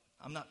quiet.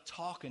 I'm not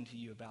talking to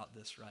you about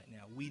this right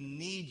now. We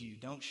need you.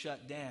 Don't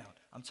shut down.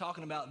 I'm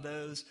talking about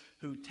those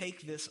who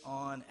take this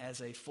on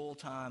as a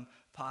full-time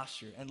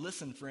posture. And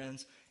listen,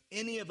 friends,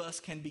 any of us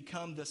can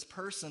become this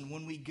person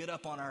when we get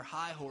up on our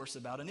high horse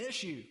about an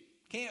issue,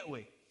 can't we?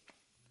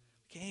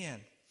 We can.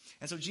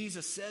 And so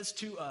Jesus says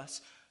to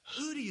us,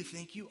 who do you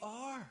think you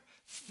are?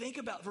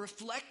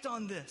 Reflect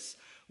on this.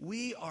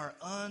 We are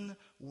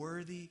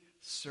unworthy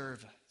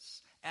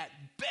servants. At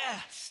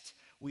best,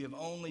 we have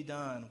only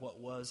done what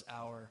was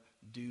our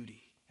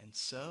duty. And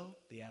so,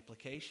 the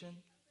application,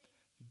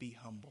 be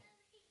humble.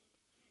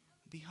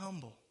 Be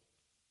humble.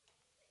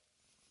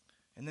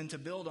 And then to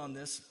build on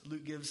this,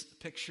 Luke gives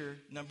picture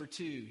number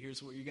 2.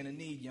 Here's what you're going to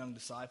need, young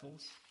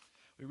disciples.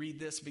 We read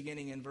this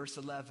beginning in verse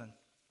 11.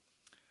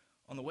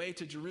 On the way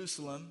to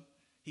Jerusalem,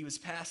 he was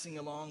passing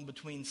along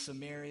between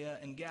Samaria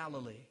and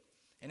Galilee.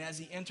 And as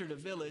he entered a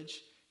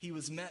village, he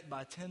was met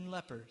by 10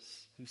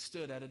 lepers who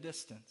stood at a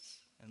distance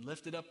and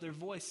lifted up their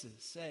voices,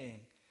 saying,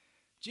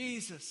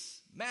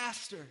 Jesus,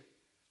 Master,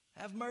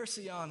 have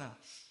mercy on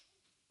us.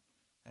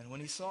 And when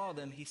he saw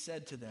them, he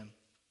said to them,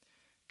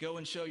 Go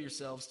and show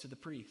yourselves to the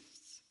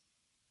priests.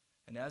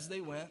 And as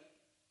they went,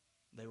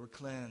 they were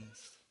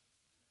cleansed.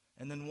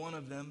 And then one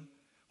of them,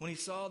 when he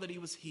saw that he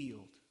was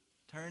healed,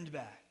 turned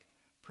back,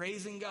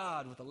 praising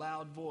God with a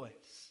loud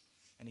voice,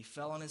 and he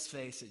fell on his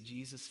face at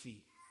Jesus'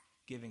 feet,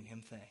 giving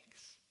him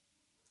thanks.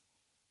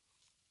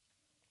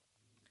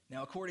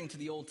 Now, according to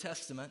the Old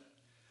Testament,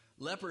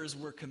 lepers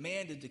were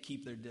commanded to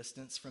keep their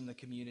distance from the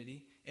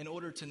community in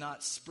order to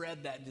not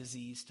spread that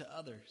disease to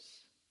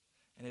others.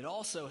 And it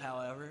also,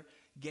 however,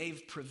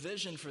 gave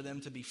provision for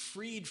them to be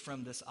freed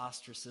from this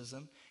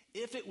ostracism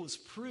if it was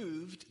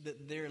proved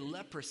that their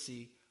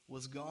leprosy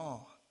was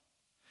gone.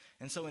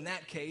 And so in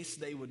that case,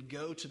 they would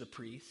go to the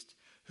priest,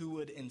 who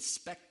would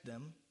inspect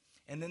them,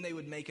 and then they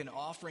would make an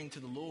offering to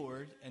the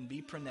Lord and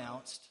be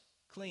pronounced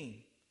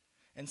clean.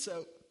 And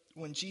so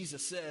when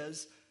Jesus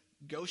says,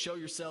 go show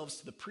yourselves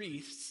to the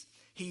priests,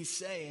 he's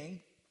saying,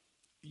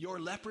 your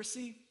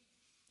leprosy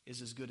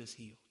is as good as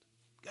healed.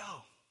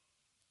 Go.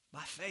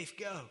 By faith,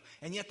 go.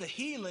 And yet the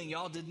healing,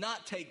 y'all, did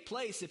not take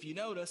place, if you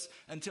notice,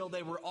 until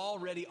they were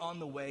already on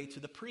the way to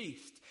the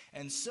priest.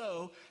 And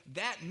so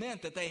that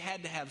meant that they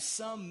had to have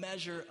some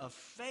measure of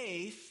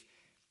faith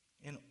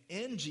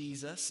in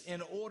Jesus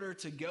in order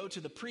to go to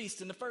the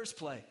priest in the first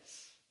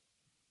place.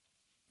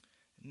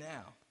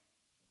 Now,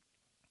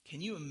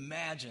 can you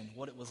imagine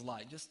what it was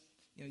like? Just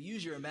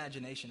use your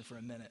imagination for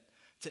a minute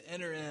to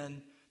enter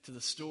in to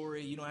the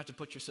story. You don't have to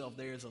put yourself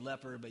there as a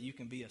leper, but you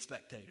can be a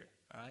spectator,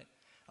 all right?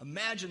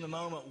 Imagine the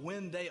moment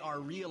when they are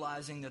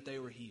realizing that they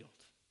were healed.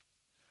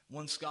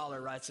 One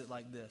scholar writes it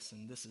like this,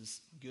 and this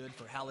is good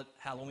for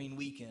Halloween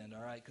weekend,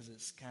 all right? Because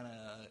it's kind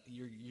of,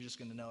 you're just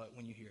going to know it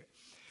when you hear it.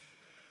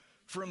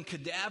 From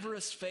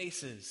cadaverous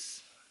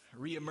faces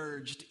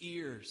reemerged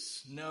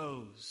ears,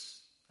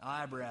 nose,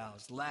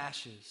 eyebrows,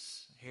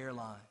 lashes,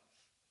 hairline.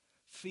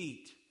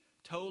 Feet,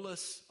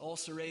 toeless,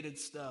 ulcerated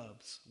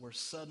stubs were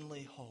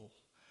suddenly whole,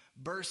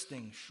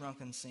 bursting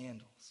shrunken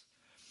sandals.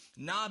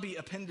 Knobby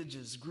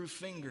appendages grew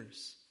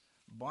fingers.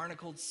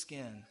 Barnacled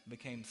skin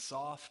became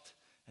soft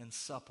and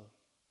supple,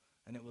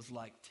 and it was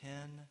like 10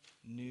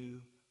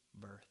 new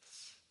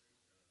births.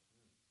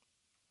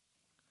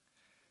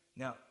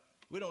 Now,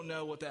 we don't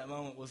know what that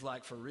moment was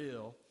like for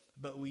real,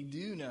 but we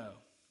do know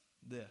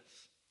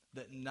this,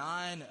 that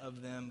 9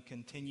 of them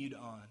continued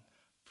on,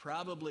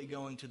 probably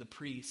going to the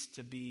priest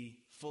to be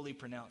fully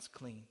pronounced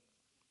clean.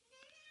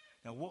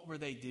 Now, what were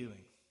they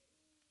doing?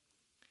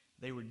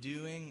 They were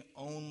doing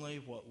only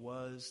what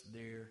was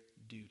their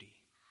duty.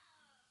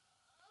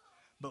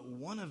 But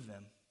one of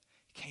them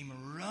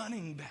came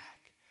running back,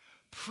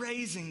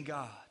 praising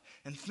God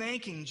and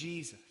thanking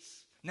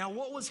Jesus. Now,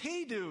 what was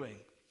he doing?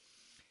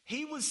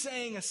 He was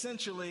saying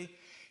essentially,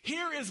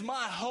 here is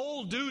my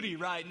whole duty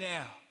right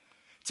now,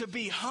 to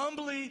be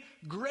humbly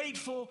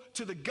grateful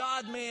to the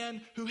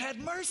God-man who had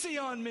mercy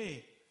on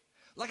me.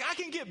 Like, I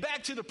can get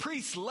back to the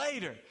priest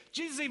later.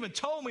 Jesus even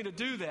told me to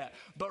do that.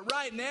 But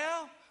right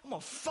now, I'm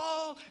going to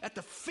fall at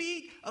the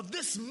feet of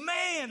this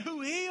man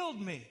who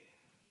healed me.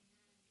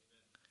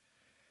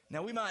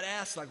 Now, we might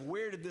ask,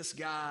 why did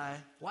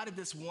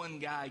this one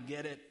guy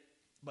get it,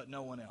 but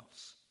no one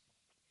else?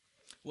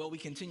 Well, we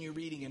continue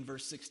reading in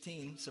verse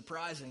 16,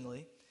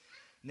 surprisingly.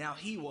 Now,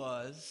 he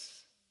was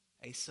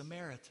a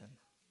Samaritan.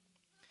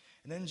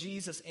 And then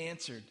Jesus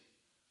answered,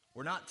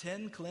 were not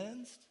 10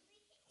 cleansed?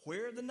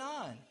 Where are the 9?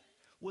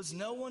 was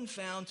no one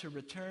found to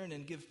return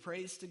and give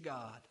praise to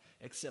God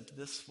except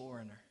this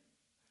foreigner.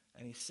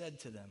 And he said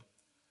to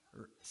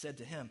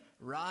him,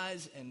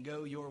 rise and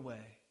go your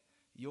way.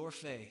 Your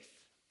faith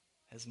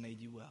has made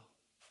you well.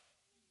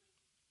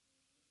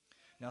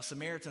 Now,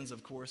 Samaritans,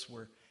 of course,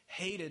 were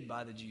hated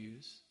by the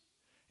Jews.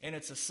 And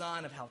it's a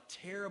sign of how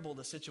terrible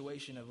the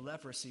situation of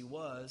leprosy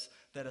was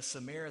that a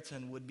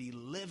Samaritan would be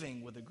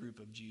living with a group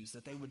of Jews,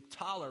 that they would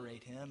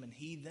tolerate him and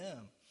he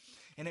them.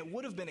 And it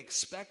would have been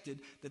expected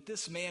that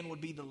this man would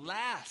be the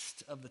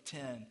last of the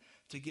 10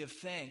 to give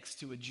thanks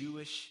to a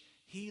Jewish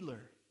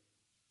healer.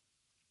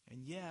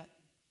 And yet,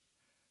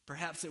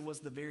 perhaps it was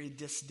the very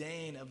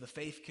disdain of the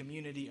faith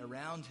community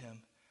around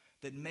him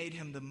that made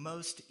him the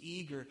most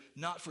eager,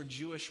 not for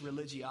Jewish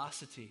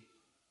religiosity,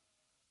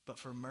 but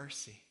for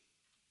mercy.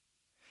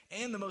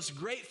 And the most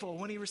grateful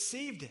when he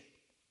received it.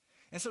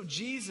 And so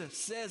Jesus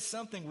says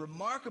something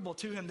remarkable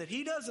to him that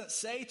he doesn't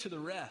say to the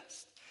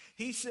rest.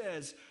 He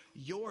says,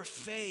 your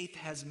faith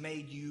has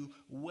made you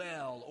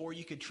well, or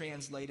you could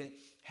translate it,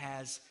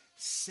 has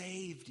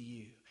saved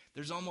you.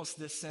 There's almost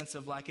this sense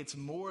of like it's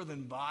more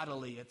than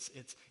bodily,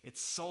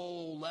 it's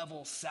soul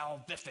level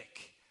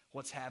salvific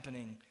what's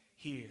happening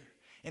here.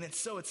 And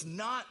it's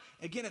not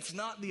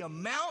the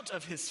amount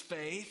of his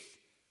faith,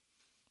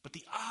 but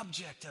the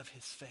object of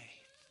his faith.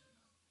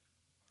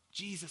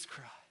 Jesus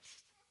Christ.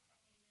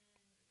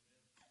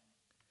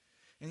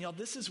 And y'all,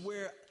 this is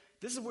where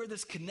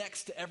this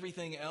connects to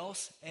everything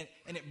else, and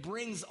it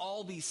brings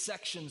all these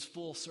sections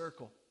full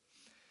circle.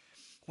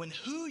 When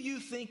who you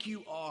think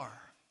you are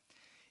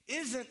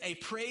isn't a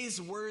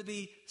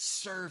praiseworthy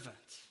servant,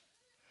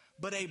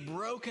 but a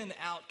broken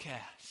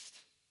outcast.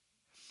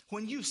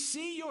 When you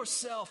see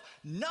yourself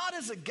not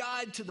as a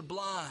guide to the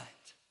blind,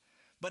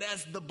 but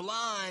as the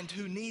blind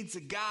who needs a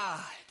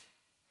guide,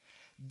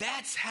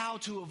 that's how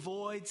to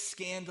avoid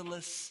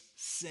scandalous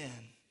sin.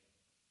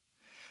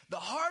 The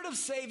heart of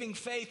saving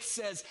faith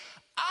says,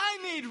 I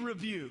need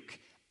rebuke.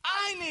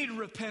 I need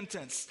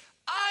repentance.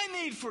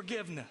 I need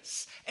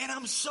forgiveness. And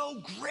I'm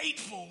so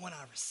grateful when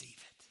I receive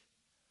it.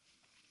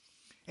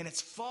 And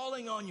it's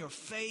falling on your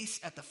face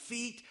at the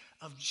feet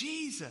of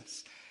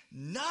Jesus,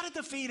 not at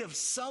the feet of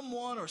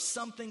someone or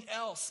something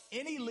else,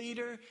 any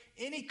leader,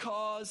 any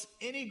cause,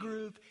 any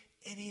group,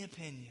 any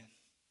opinion.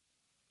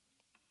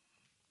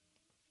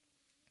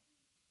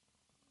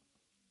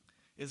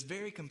 It's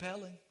very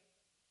compelling.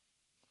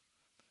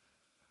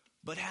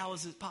 But how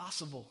is it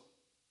possible?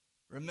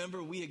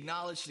 Remember, we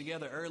acknowledged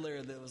together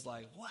earlier that it was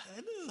like, what?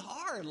 This is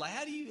hard. Like,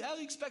 how do you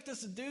expect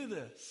us to do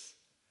this?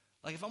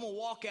 Like, if I'm going to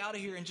walk out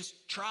of here and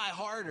just try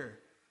harder,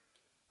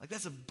 like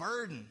that's a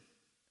burden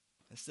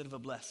instead of a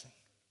blessing.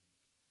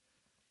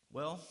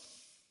 Well,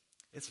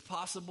 it's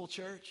possible,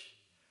 church,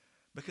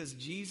 because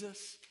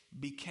Jesus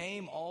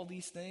became all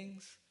these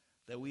things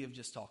that we have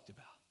just talked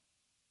about.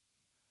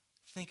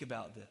 Think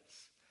about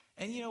this.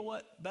 And you know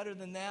what? Better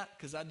than that,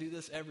 because I do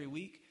this every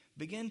week,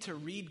 begin to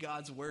read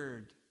God's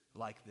word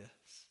like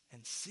this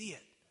and see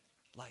it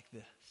like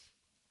this.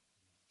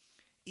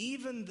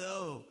 Even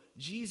though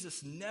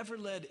Jesus never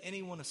led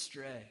anyone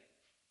astray,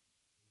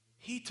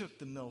 he took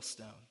the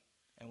millstone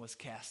and was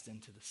cast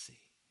into the sea.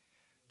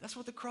 That's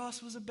what the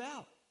cross was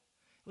about.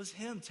 It was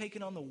him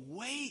taking on the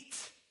weight,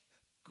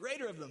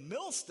 greater of the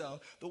millstone,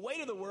 the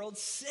weight of the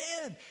world's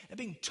sin, and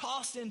being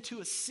tossed into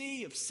a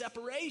sea of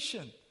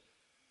separation.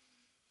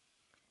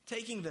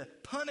 Taking the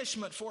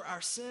punishment for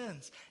our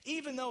sins.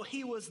 Even though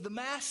he was the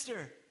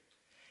master,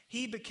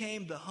 he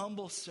became the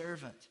humble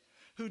servant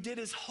who did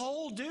his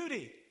whole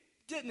duty,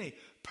 didn't he?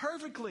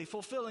 Perfectly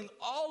fulfilling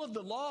all of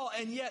the law,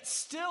 and yet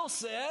still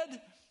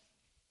said,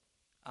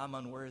 I'm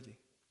unworthy.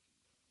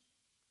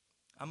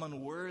 I'm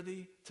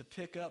unworthy to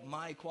pick up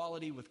my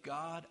equality with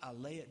God. I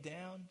lay it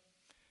down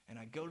and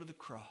I go to the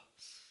cross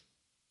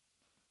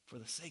for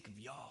the sake of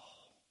y'all,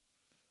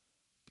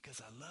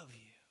 because I love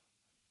you.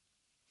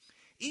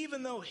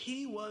 Even though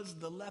he was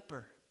the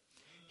leper,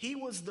 he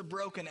was the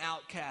broken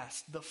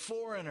outcast, the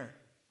foreigner,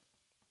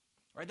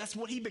 right? That's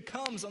what he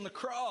becomes on the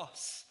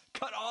cross,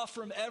 cut off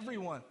from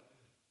everyone.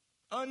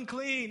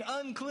 Unclean,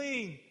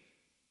 unclean.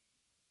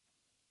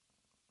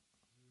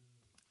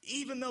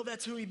 Even though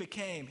that's who he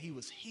became, he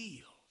was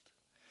healed.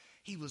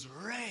 He was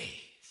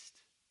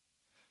raised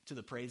to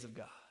the praise of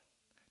God.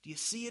 Do you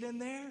see it in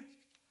there?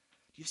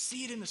 Do you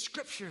see it in the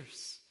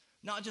scriptures?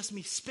 Not just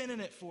me spinning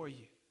it for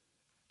you.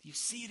 Do you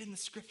see it in the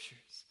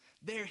scriptures?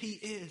 There he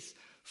is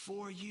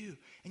for you.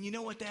 And you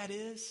know what that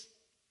is?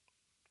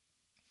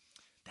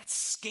 That's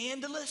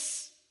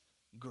scandalous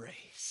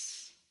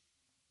grace.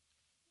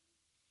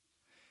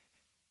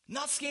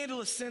 Not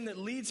scandalous sin that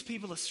leads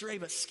people astray,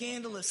 but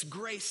scandalous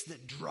grace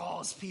that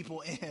draws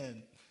people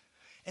in.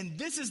 And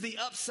this is the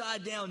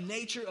upside down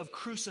nature of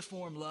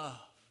cruciform love.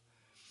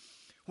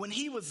 When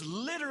he was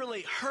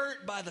literally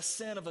hurt by the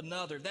sin of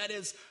another, that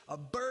is a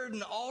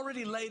burden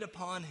already laid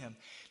upon him,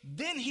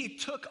 then he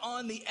took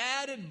on the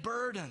added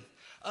burden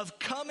of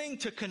coming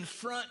to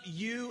confront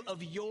you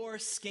of your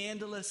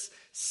scandalous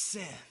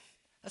sin.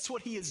 That's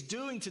what he is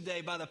doing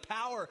today by the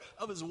power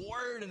of his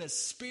word and his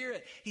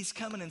spirit. He's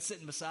coming and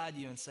sitting beside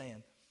you and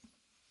saying,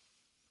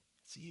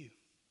 It's you.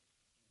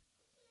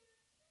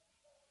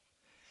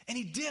 And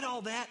he did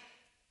all that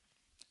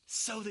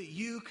so that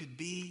you could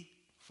be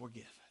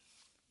forgiven.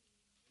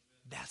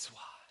 That's why.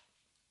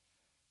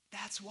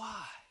 That's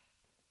why.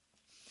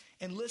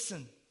 And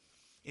listen,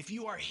 if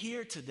you are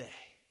here today,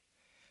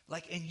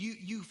 and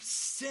you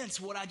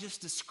sense what I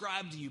just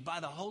described to you by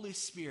the Holy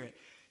Spirit,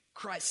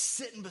 Christ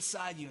sitting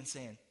beside you and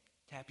saying,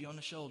 tap you on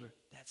the shoulder,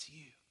 that's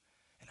you.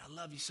 And I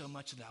love you so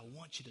much that I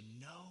want you to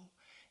know,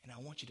 and I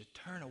want you to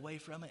turn away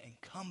from it and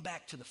come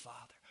back to the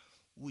Father.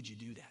 Would you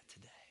do that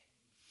today?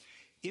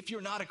 If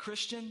you're not a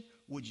Christian,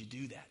 would you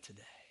do that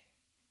today?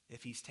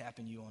 If he's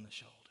tapping you on the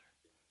shoulder.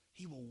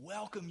 He will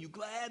welcome you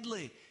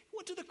gladly. He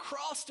went to the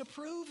cross to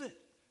prove it.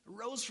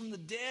 Rose from the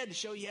dead to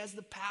show he has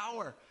the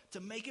power to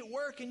make it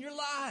work in your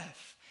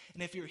life.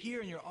 And if you're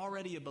here and you're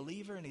already a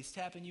believer and he's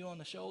tapping you on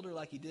the shoulder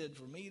like he did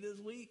for me this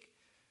week,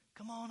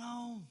 come on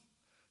home.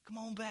 Come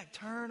on back.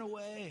 Turn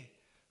away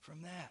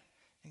from that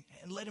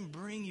and let him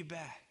bring you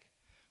back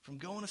from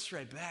going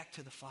astray back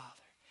to the Father.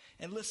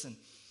 And listen,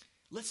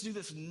 let's do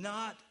this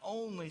not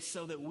only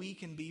so that we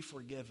can be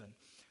forgiven,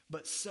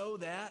 but so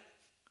that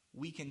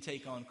we can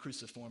take on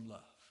cruciform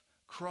love,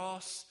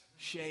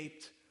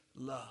 cross-shaped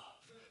love.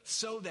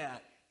 So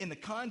that in the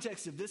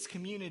context of this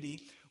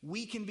community,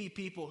 we can be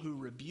people who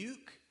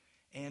rebuke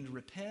and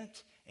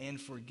repent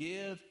and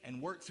forgive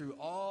and work through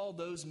all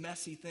those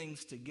messy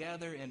things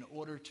together in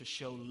order to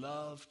show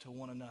love to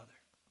one another.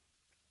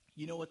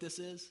 You know what this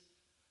is?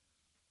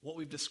 What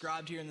we've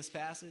described here in this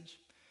passage?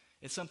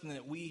 It's something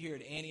that we here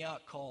at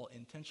Antioch call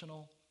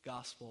intentional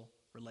gospel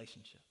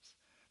relationships.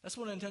 That's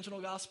what an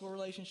intentional gospel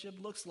relationship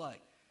looks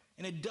like.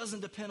 And it doesn't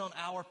depend on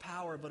our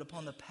power, but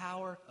upon the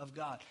power of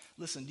God.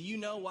 Listen, do you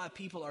know why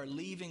people are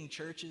leaving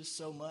churches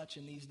so much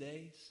in these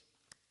days?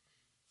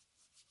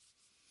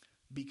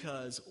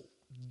 Because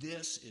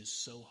this is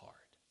so hard.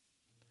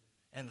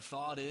 And the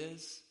thought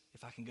is,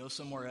 if I can go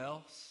somewhere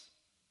else,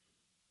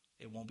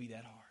 it won't be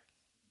that hard.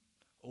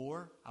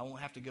 Or I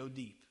won't have to go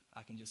deep.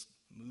 I can just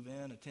move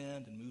in,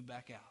 attend, and move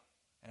back out.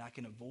 And I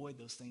can avoid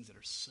those things that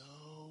are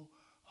so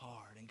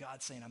hard. And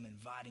God's saying, I'm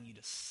inviting you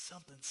to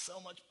something so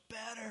much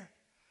better.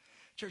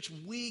 Church,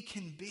 we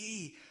can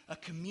be a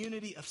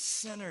community of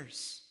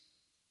sinners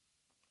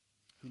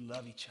who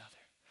love each other,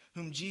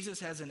 whom Jesus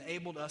has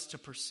enabled us to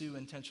pursue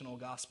intentional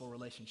gospel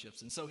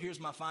relationships. And so here's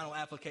my final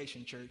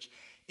application, church.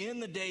 In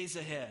the days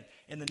ahead,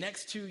 in the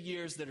next 2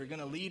 years that are going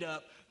to lead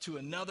up to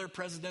another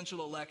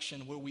presidential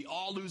election where we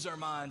all lose our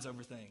minds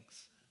over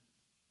things,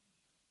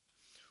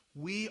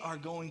 we are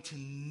going to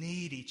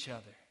need each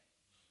other.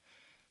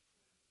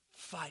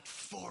 Fight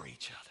for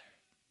each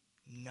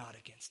other, not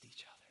against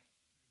each other.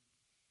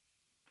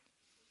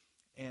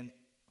 And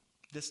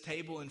this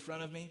table in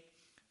front of me,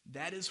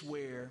 that is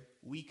where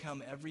we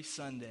come every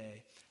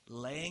Sunday,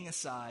 laying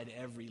aside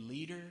every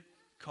leader,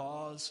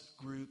 cause,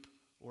 group,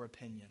 or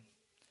opinion.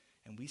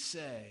 And we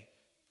say,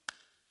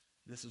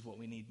 this is what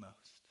we need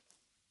most.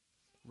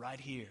 Right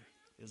here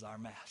is our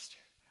Master,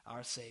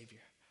 our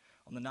Savior.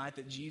 On the night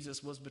that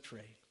Jesus was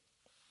betrayed,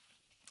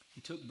 he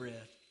took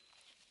bread,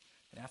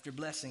 and after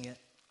blessing it,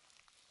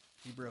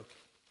 he broke it.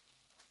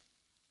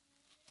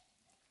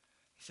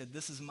 He said,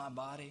 this is my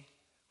body,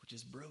 which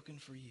is broken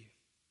for you.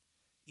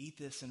 Eat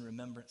this in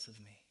remembrance of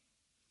me.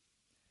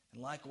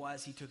 And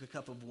likewise, he took a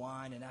cup of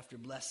wine, and after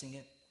blessing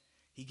it,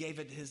 he gave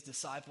it to his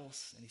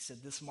disciples, and he said,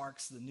 this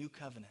marks the new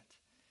covenant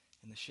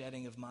in the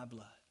shedding of my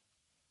blood.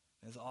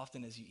 And as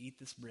often as you eat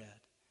this bread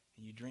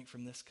and you drink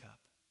from this cup,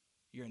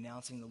 you're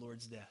announcing the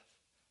Lord's death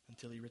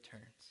until he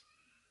returns.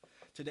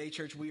 Today,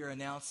 church, we are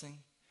announcing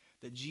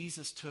that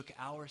Jesus took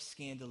our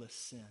scandalous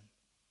sin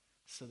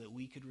so that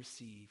we could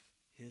receive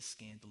his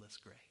scandalous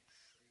grace.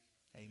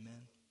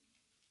 Amen.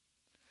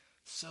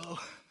 So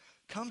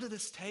come to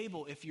this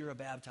table if you're a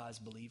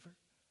baptized believer.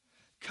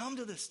 Come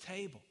to this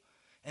table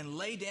and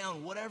lay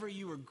down whatever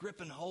you were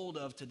gripping hold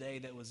of today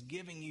that was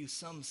giving you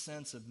some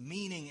sense of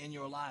meaning in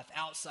your life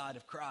outside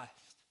of Christ.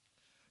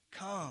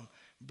 Come,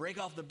 break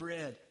off the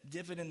bread,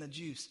 dip it in the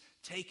juice,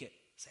 take it.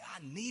 Say, I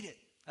need it.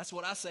 That's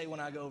what I say when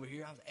I go over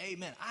here. I say,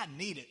 amen, I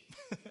need it.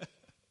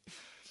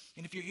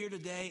 And if you're here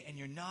today and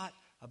you're not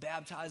a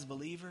baptized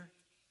believer,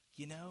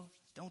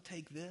 don't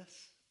take this.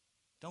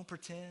 Don't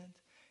pretend.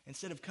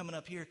 Instead of coming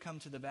up here, come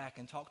to the back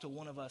and talk to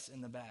one of us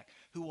in the back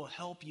who will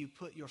help you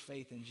put your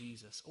faith in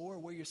Jesus. Or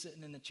where you're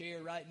sitting in the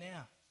chair right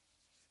now,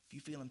 if you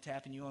feel him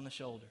tapping you on the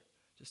shoulder,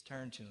 just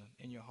turn to him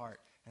in your heart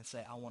and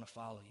say, I want to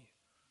follow you.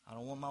 I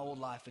don't want my old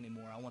life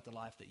anymore. I want the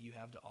life that you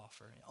have to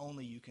offer, and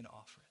only you can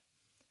offer it.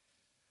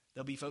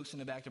 There'll be folks in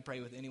the back to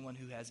pray with anyone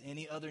who has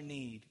any other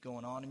need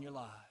going on in your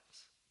lives.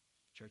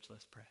 Church,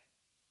 let's pray.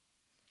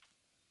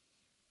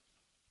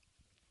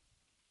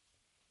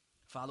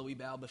 Father, we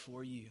bow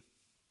before you.